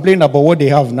 people are complaining about what they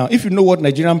have now. If you know what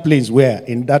Nigerian planes were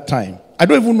in that time, I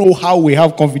don't even know how we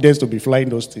have confidence to be flying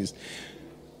those things.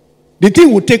 The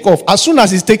thing will take off. As soon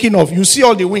as it's taking off, you see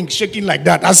all the wings shaking like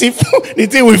that, as if the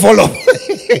thing will fall off.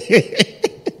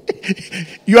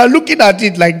 You are looking at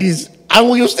it like this,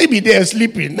 and you still be there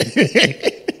sleeping.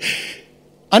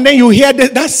 And then you hear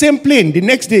that same plane, the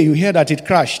next day you hear that it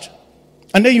crashed.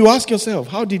 And then you ask yourself,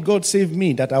 how did God save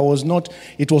me that it was not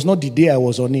the day I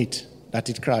was on it that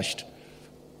it crashed?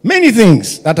 Many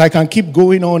things that I can keep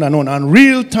going on, and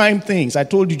real-time things. I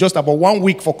told you just about 1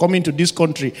 week for coming to this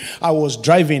country. I was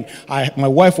driving. My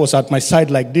wife was at my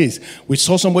side like this. We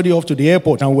saw somebody off to the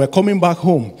airport, and we were coming back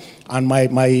home. And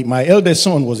my eldest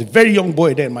son was a very young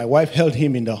boy then. My wife held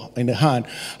him in the hand.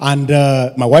 And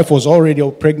my wife was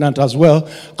already pregnant as well.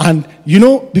 And,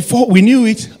 before we knew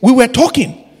it, we were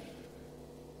talking.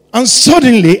 And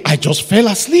suddenly, I just fell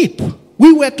asleep.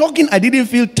 We were talking, I didn't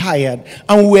feel tired,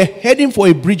 and we were heading for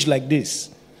a bridge like this.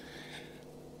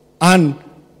 And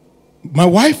my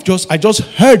wife I just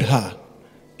heard her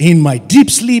in my deep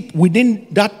sleep within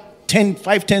that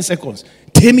 5-10 seconds.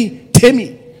 Temi.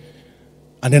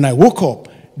 And then I woke up.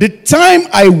 The time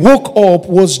I woke up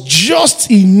was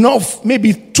just enough,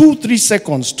 maybe 2-3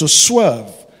 seconds to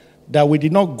swerve, that we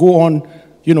did not go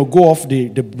off the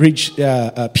bridge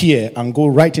pier and go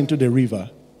right into the river.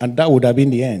 And that would have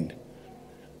been the end.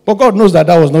 But God knows that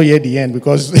was not yet the end,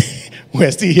 because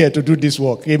we're still here to do this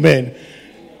work. Amen.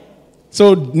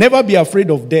 So never be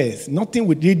afraid of death. Nothing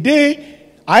with the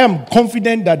day. I am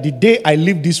confident that the day I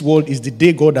leave this world is the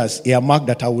day God has earmarked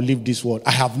that I will leave this world.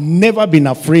 I have never been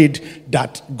afraid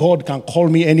that God can call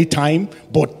me anytime,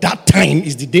 but that time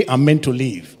is the day I'm meant to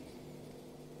leave.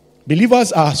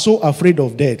 Believers are so afraid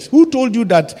of death. Who told you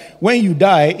that when you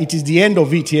die, it is the end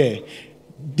of it here?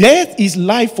 Death is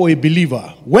life for a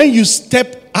believer. When you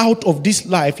step out of this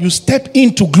life, you step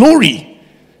into glory.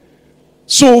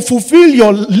 So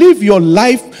live your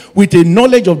life with a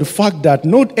knowledge of the fact that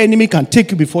no enemy can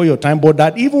take you before your time, but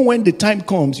that even when the time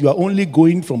comes, you are only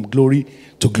going from glory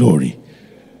to glory.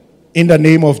 In the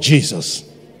name of Jesus.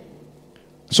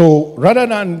 So rather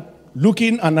than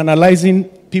looking and analyzing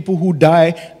people who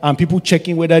die and people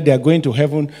checking whether they are going to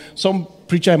heaven. Some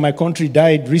preacher in my country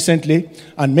died recently,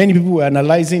 and many people were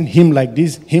analyzing him like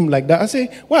this, him like that. I say,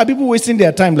 why are people wasting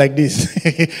their time like this?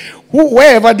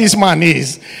 Wherever this man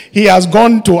is, he has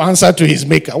gone to answer to his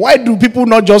maker. Why do people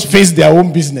not just face their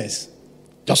own business?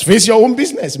 Just face your own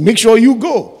business. Make sure you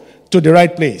go to the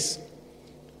right place.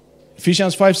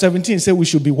 Ephesians 5:17 says we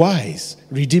should be wise,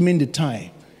 redeeming the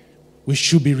time. We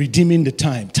should be redeeming the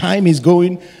time. Time is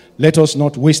going. Let us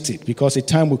not waste it, because a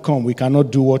time will come we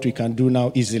cannot do what we can do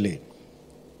now easily.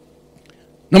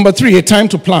 Number 3, a time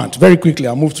to plant. Very quickly,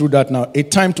 I'll move through that now. A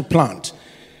time to plant.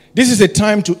 This is a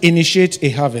time to initiate a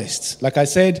harvest. Like I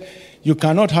said, you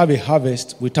cannot have a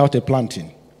harvest without a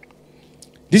planting.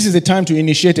 This is a time to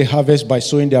initiate a harvest by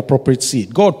sowing the appropriate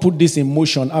seed. God put this in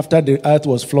motion after the earth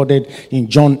was flooded in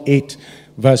John 8,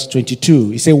 verse 22.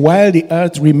 He said, while the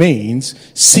earth remains,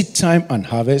 seed time and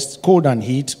harvest, cold and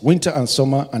heat, winter and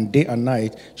summer, and day and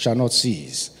night shall not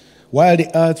cease. While the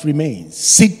earth remains,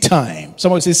 seed time.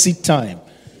 Somebody say seed time.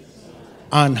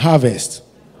 And harvest.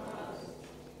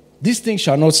 These things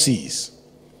shall not cease.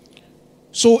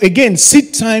 So again,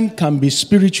 seed time can be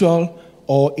spiritual,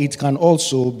 or it can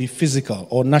also be physical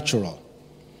or natural.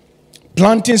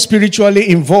 Planting spiritually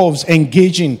involves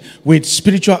engaging with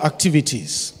spiritual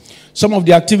activities. Some of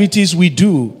the activities we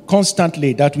do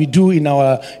constantly, that we do in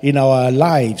our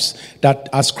lives, that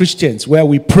as Christians, where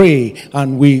we pray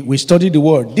and we study the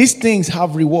word, these things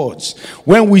have rewards.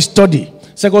 When we study,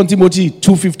 2 Timothy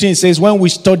 2:15 says, when we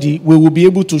study, we will be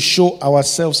able to show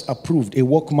ourselves approved, a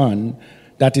workman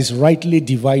that is rightly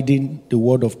dividing the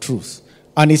word of truth.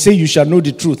 And he says, you shall know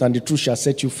the truth, and the truth shall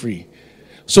set you free.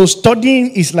 So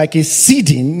studying is like a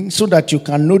seeding so that you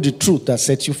can know the truth that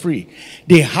sets you free.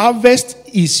 The harvest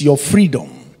is your freedom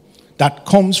that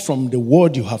comes from the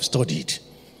word you have studied.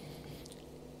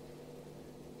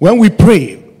 When we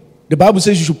pray, the Bible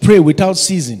says you should pray without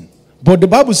ceasing. But the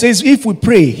Bible says if we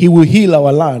pray, he will heal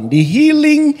our land. The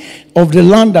healing of the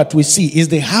land that we see is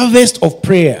the harvest of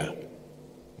prayer.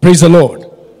 Praise the Lord.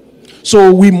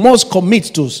 So we must commit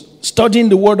to studying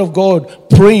the word of God,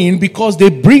 praying, because they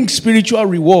bring spiritual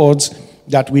rewards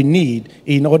that we need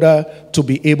in order to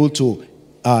be able to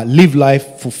live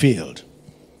life fulfilled.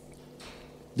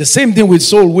 The same thing with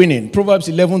soul winning. Proverbs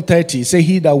 11:30 say,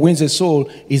 he that wins a soul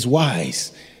is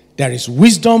wise. There is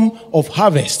wisdom of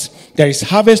harvest. There is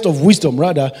harvest of wisdom,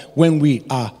 rather, when we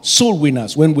are soul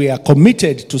winners, when we are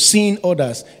committed to seeing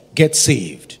others get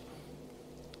saved.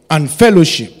 And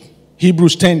fellowship.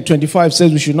 Hebrews 10:25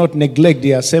 says we should not neglect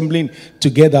the assembling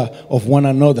together of one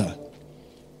another.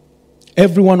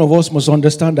 Every one of us must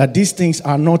understand that these things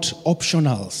are not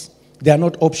optionals. They are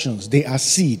not options. They are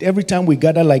seed. Every time we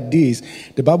gather like this,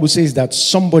 the Bible says that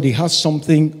somebody has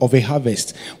something of a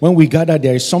harvest. When we gather,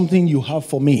 there is something you have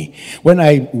for me. When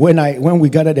we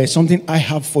gather, there is something I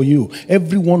have for you.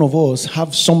 Every one of us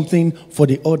have something for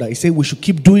the other. He said we should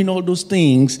keep doing all those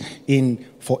things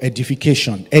for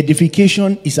edification.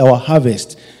 Edification is our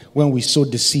harvest when we sow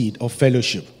the seed of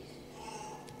fellowship.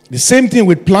 The same thing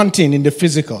with planting in the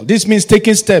physical. This means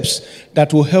taking steps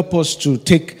that will help us to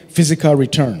take physical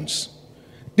returns.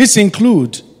 This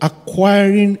includes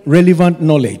acquiring relevant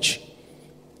knowledge.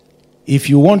 If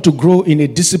you want to grow in a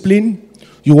discipline,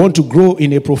 you want to grow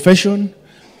in a profession,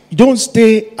 don't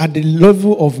stay at the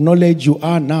level of knowledge you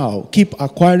are now. Keep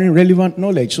acquiring relevant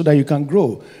knowledge so that you can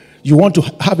grow. You want to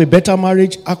have a better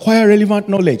marriage, acquire relevant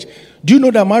knowledge. Do you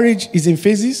know that marriage is in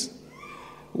phases?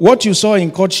 What you saw in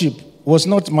courtship was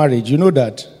not marriage. You know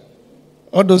that.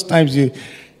 All those times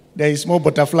there is small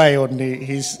butterfly on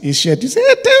his shirt. You say,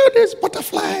 hey, there's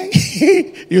butterfly.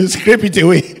 You scrape it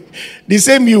away. The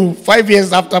same 5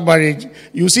 years after marriage,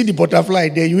 you see the butterfly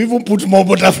there. You even put more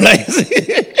butterflies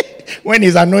when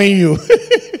he's annoying you.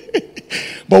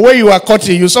 But when you are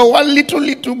cutting, you saw one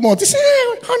little more. They say,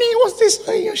 hey, honey, what's this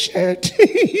on your shirt?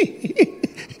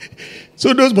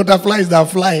 So those butterflies that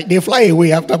fly, they fly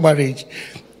away after marriage.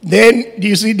 Then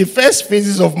you see the first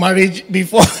phases of marriage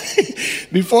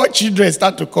before children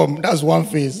start to come. That's one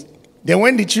phase. Then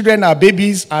when the children are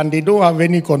babies and they don't have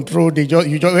any control, they just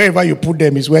wherever you put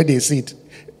them is where they sit.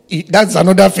 That's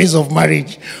another phase of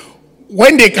marriage.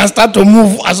 When they can start to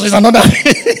move, as is another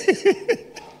phase.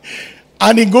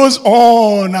 And it goes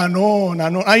on and on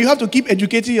and on. And you have to keep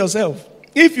educating yourself.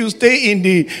 If you stay in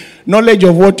the knowledge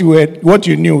of what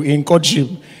you knew in courtship,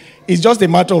 it's just a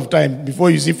matter of time before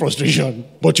you see frustration.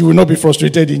 But you will not be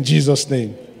frustrated in Jesus'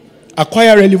 name.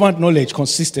 Acquire relevant knowledge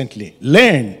consistently.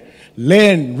 Learn,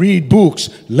 read books,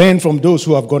 learn from those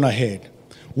who have gone ahead.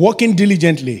 Working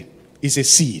diligently is a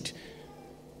seed.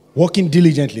 Working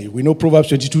diligently. We know Proverbs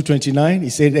 22:29.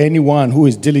 It said, anyone who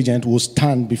is diligent will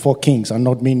stand before kings and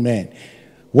not mean men.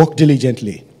 Work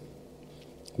diligently.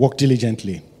 Work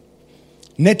diligently.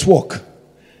 Network.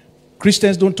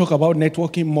 Christians don't talk about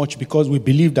networking much because we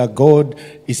believe that God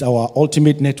is our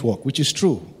ultimate network, which is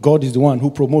true. God is the one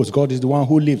who promotes. God is the one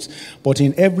who lives. But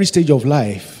in every stage of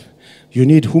life, you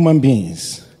need human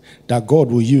beings that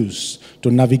God will use to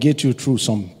navigate you through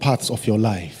some parts of your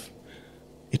life.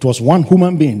 It was one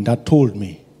human being that told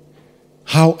me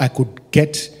how I could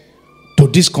get to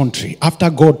this country after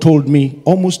God told me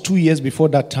almost 2 years before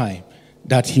that time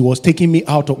that he was taking me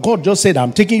out of... God just said,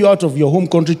 I'm taking you out of your home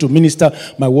country to minister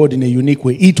my word in a unique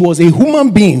way. It was a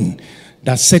human being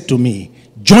that said to me,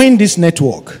 join this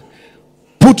network.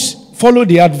 Follow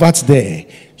the adverts there.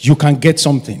 You can get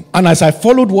something. And as I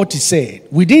followed what he said,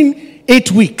 within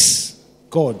 8 weeks,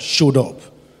 God showed up.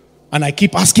 And I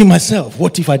keep asking myself,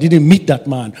 what if I didn't meet that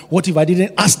man? What if I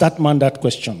didn't ask that man that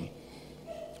question?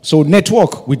 So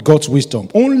network with God's wisdom.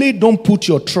 Only don't put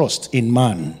your trust in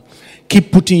man.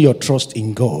 Keep putting your trust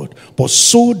in God. But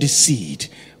sow the seed.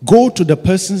 Go to the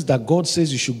persons that God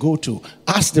says you should go to.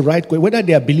 Ask the right question, whether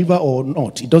they are believer or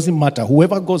not. It doesn't matter.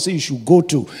 Whoever God says you should go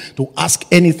to ask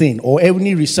anything or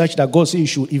any research that God says you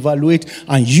should evaluate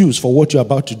and use for what you're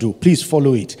about to do. Please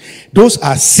follow it. Those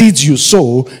are seeds you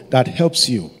sow that helps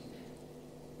you.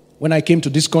 When I came to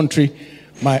this country,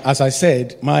 as I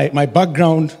said, my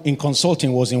background in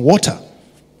consulting was in water.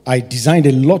 I designed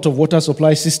a lot of water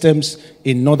supply systems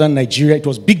in northern Nigeria. It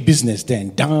was big business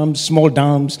then. Dams, small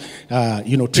dams,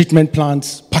 treatment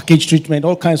plants, package treatment,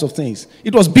 all kinds of things.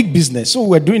 It was big business. So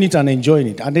we're doing it and enjoying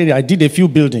it. And then I did a few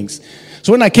buildings.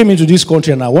 So when I came into this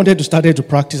country and I wanted to start to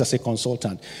practice as a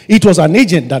consultant, it was an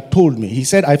agent that told me. He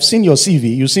said, I've seen your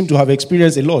CV. You seem to have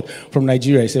experienced a lot from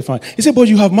Nigeria. I said, fine. He said, but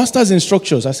you have masters in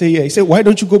structures. I said, yeah. He said, why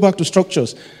don't you go back to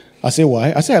structures? I said,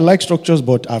 why? I said, I like structures,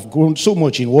 but I've grown so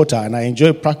much in water and I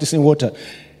enjoy practicing water.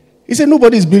 He said,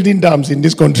 nobody's building dams in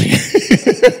this country. He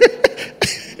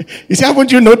said,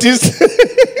 haven't you noticed?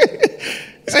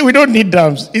 He said, we don't need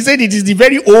dams. He said, it is the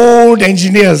very old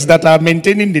engineers that are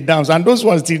maintaining the dams, and those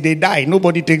ones, till they die,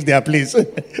 nobody takes their place.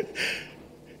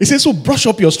 He said, so brush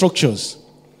up your structures.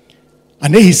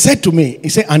 And then he said to me, he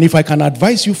said, and if I can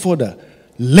advise you further,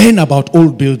 learn about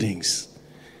old buildings.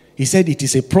 He said, it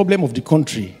is a problem of the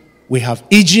country. We have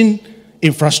aging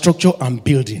infrastructure and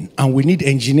building, and we need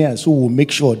engineers who will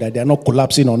make sure that they are not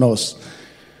collapsing on us.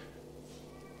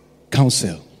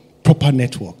 Counsel, proper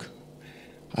network.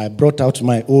 I brought out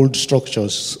my old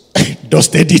structures,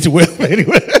 dusted it well, very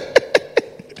well,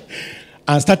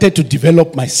 and started to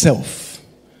develop myself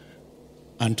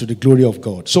and to the glory of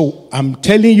God. So I'm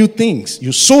telling you things.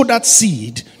 You sow that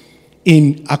seed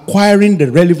in acquiring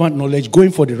the relevant knowledge,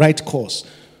 going for the right course.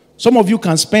 Some of you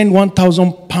can spend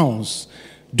 1,000 pounds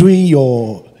doing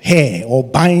your hair or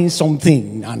buying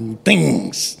something and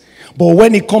things. But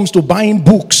when it comes to buying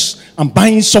books and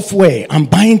buying software and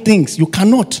buying things, you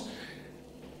cannot.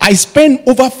 I spend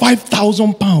over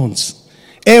 5,000 pounds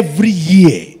every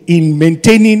year in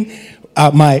maintaining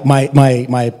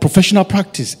my professional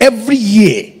practice. Every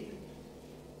year.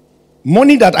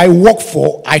 Money that I work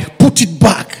for, I put it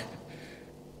back.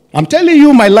 I'm telling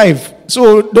you my life.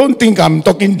 So don't think I'm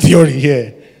talking theory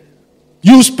here.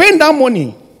 You spend that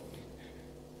money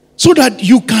so that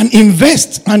you can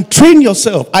invest and train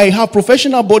yourself. I have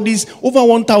professional bodies, over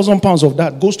 1,000 pounds of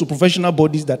that goes to professional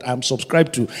bodies that I'm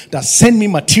subscribed to, that send me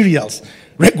materials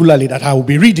regularly that I will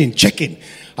be reading, checking.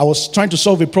 I was trying to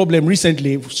solve a problem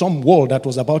recently, some wall that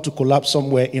was about to collapse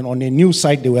somewhere on a new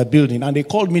site they were building, and they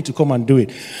called me to come and do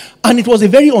it. And it was a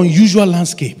very unusual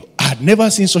landscape. I had never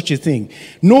seen such a thing.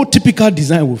 No typical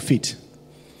design would fit.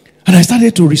 And I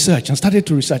started to research,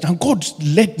 and God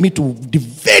led me to the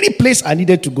very place I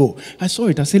needed to go. I saw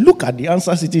it. I said, look at the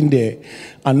answer sitting there.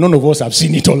 And none of us have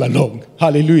seen it all along.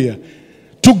 Hallelujah.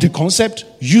 Took the concept,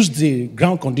 used the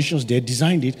ground conditions there,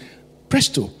 designed it.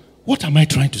 Presto. What am I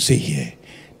trying to say here?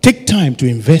 Take time to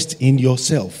invest in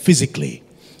yourself physically.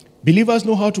 Believers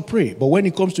know how to pray, but when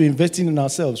it comes to investing in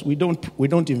ourselves, we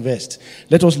don't invest.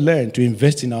 Let us learn to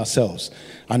invest in ourselves,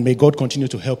 and may God continue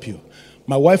to help you.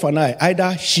 My wife and I,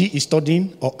 either she is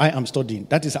studying or I am studying.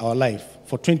 That is our life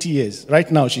for 20 years. Right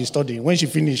now, she's studying. When she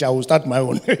finishes, I will start my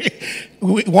own.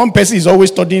 One person is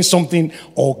always studying something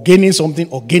or gaining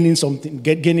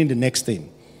the next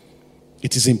thing.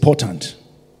 It is important.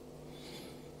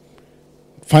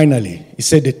 Finally, he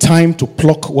said the time to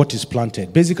pluck what is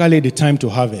planted. Basically, the time to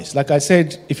harvest. Like I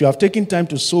said, if you have taken time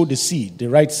to sow the seed, the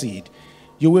right seed,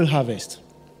 you will harvest.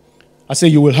 I say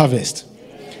you will harvest.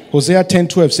 Hosea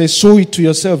 10:12 says, sow it to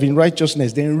yourself in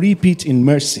righteousness, then reap it in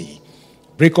mercy.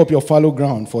 Break up your fallow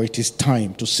ground, for it is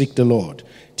time to seek the Lord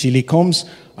till he comes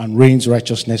and rains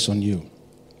righteousness on you.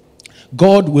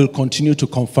 God will continue to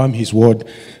confirm his word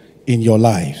in your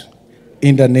life.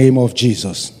 In the name of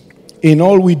Jesus. In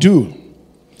all we do,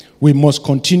 we must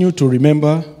continue to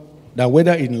remember that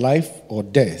whether in life or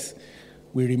death,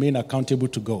 we remain accountable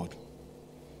to God.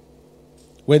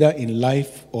 Whether in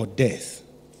life or death,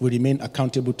 we remain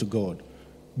accountable to God.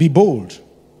 Be bold.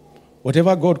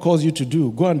 Whatever God calls you to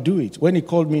do, go and do it. When he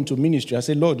called me into ministry, I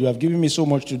said, Lord, you have given me so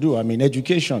much to do. I'm in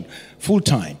education,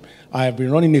 full-time. I have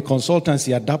been running a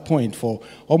consultancy at that point for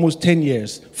almost 10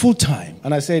 years, full-time.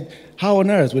 And I said, how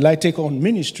on earth will I take on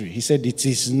ministry? He said, it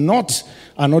is not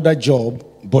another job,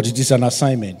 but it is an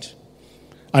assignment.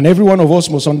 And every one of us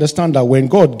must understand that when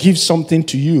God gives something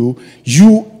to you,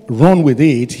 you run with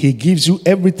it. He gives you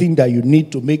everything that you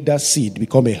need to make that seed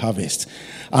become a harvest.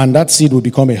 And that seed will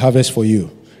become a harvest for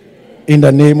you. In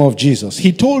the name of Jesus.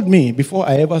 He told me before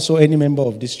I ever saw any member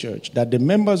of this church that the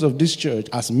members of this church,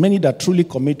 as many that truly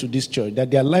commit to this church, that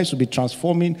their lives will be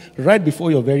transforming right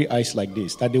before your very eyes like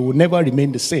this, that they will never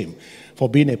remain the same for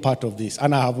being a part of this.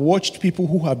 And I have watched people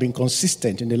who have been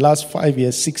consistent in the last 5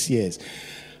 years, 6 years,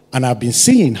 and I've been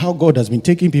seeing how God has been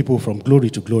taking people from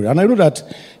glory to glory. And I know that,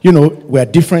 we are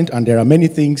different and there are many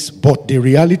things, but the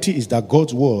reality is that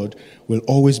God's word will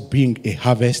always bring a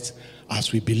harvest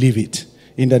as we believe it.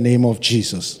 In the name of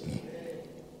Jesus.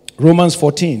 Romans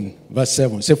 14, verse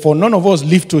 7. Say, for none of us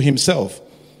live to himself,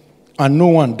 and no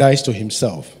one dies to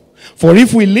himself. For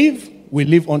if we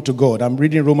live unto God. I'm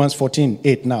reading Romans 14,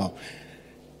 8 now.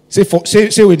 Say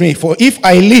with me. For if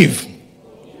I live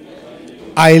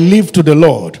to the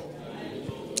Lord.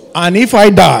 And if I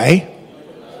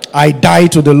die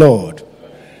to the Lord.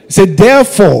 Say,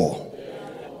 therefore,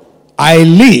 I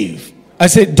live. I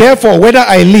said, therefore, whether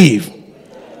I live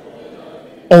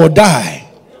or die,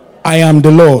 I am the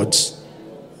Lord's.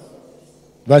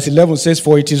 Verse 11 says,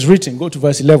 for it is written, go to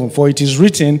verse 11, for it is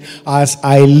written, as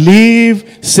I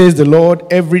live, says the Lord,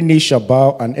 every knee shall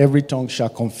bow and every tongue shall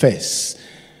confess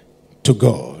to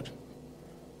God.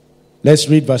 Let's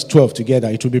read verse 12 together.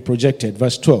 It will be projected.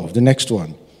 Verse 12, the next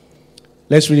one.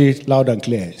 Let's read it loud and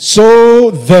clear.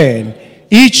 So then,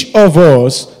 each of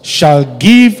us shall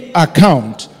give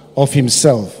account of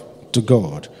himself to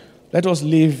God. Let us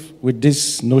live with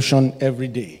this notion every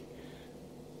day.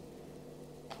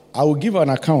 I will give an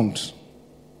account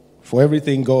for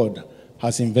everything God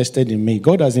has invested in me.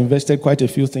 God has invested quite a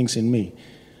few things in me.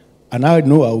 And I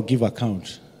know I will give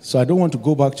account. So I don't want to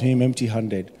go back to him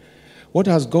empty-handed. What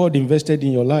has God invested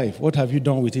in your life? What have you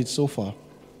done with it so far?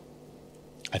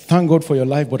 I thank God for your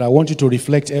life, but I want you to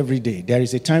reflect every day. There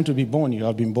is a time to be born, you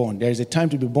have been born. There is a time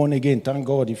to be born again. Thank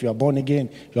God, if you are born again,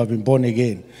 you have been born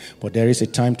again. But there is a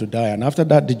time to die. And after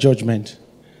that, the judgment.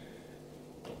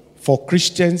 For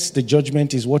Christians, the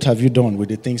judgment is what have you done with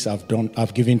the things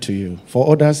I've given to you.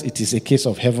 For others, it is a case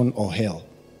of heaven or hell.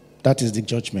 That is the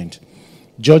judgment.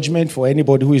 Judgment for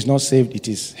anybody who is not saved, it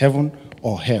is heaven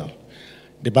or hell.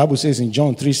 The Bible says in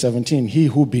John 3:17, he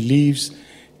who believes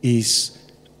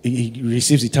he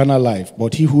receives eternal life,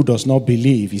 but he who does not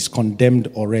believe is condemned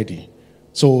already.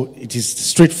 So it is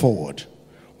straightforward.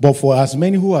 But for as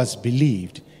many who has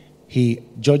believed, he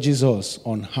judges us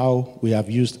on how we have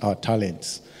used our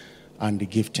talents and the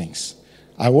giftings.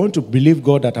 I want to believe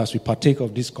God that as we partake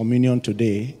of this communion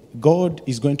today, God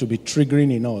is going to be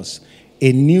triggering in us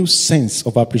a new sense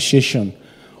of appreciation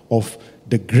of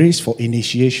the grace for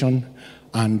initiation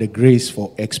and the grace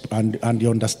for and the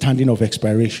understanding of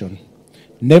expiration.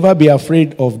 Never be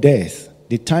afraid of death.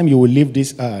 The time you will leave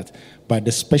this earth, by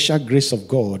the special grace of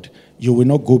God, you will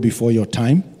not go before your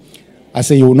time. I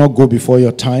say you will not go before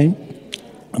your time.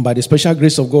 And by the special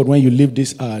grace of God, when you leave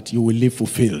this earth, you will live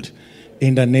fulfilled.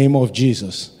 In the name of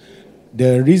Jesus.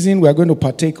 The reason we are going to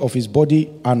partake of his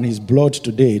body and his blood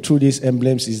today through these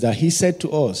emblems is that he said to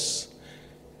us,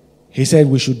 he said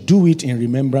we should do it in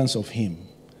remembrance of him.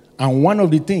 And one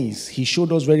of the things he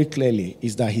showed us very clearly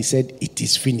is that he said, it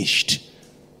is finished.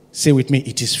 Say with me,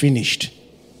 it is finished.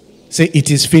 Say, it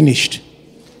is finished.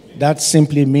 That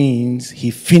simply means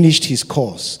he finished his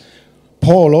course.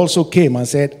 Paul also came and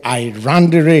said, I ran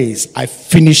the race. I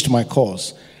finished my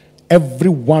course. Every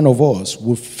one of us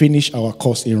will finish our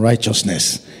course in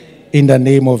righteousness. In the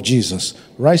name of Jesus.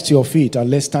 Rise to your feet and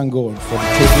let's thank God for the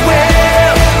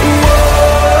taking.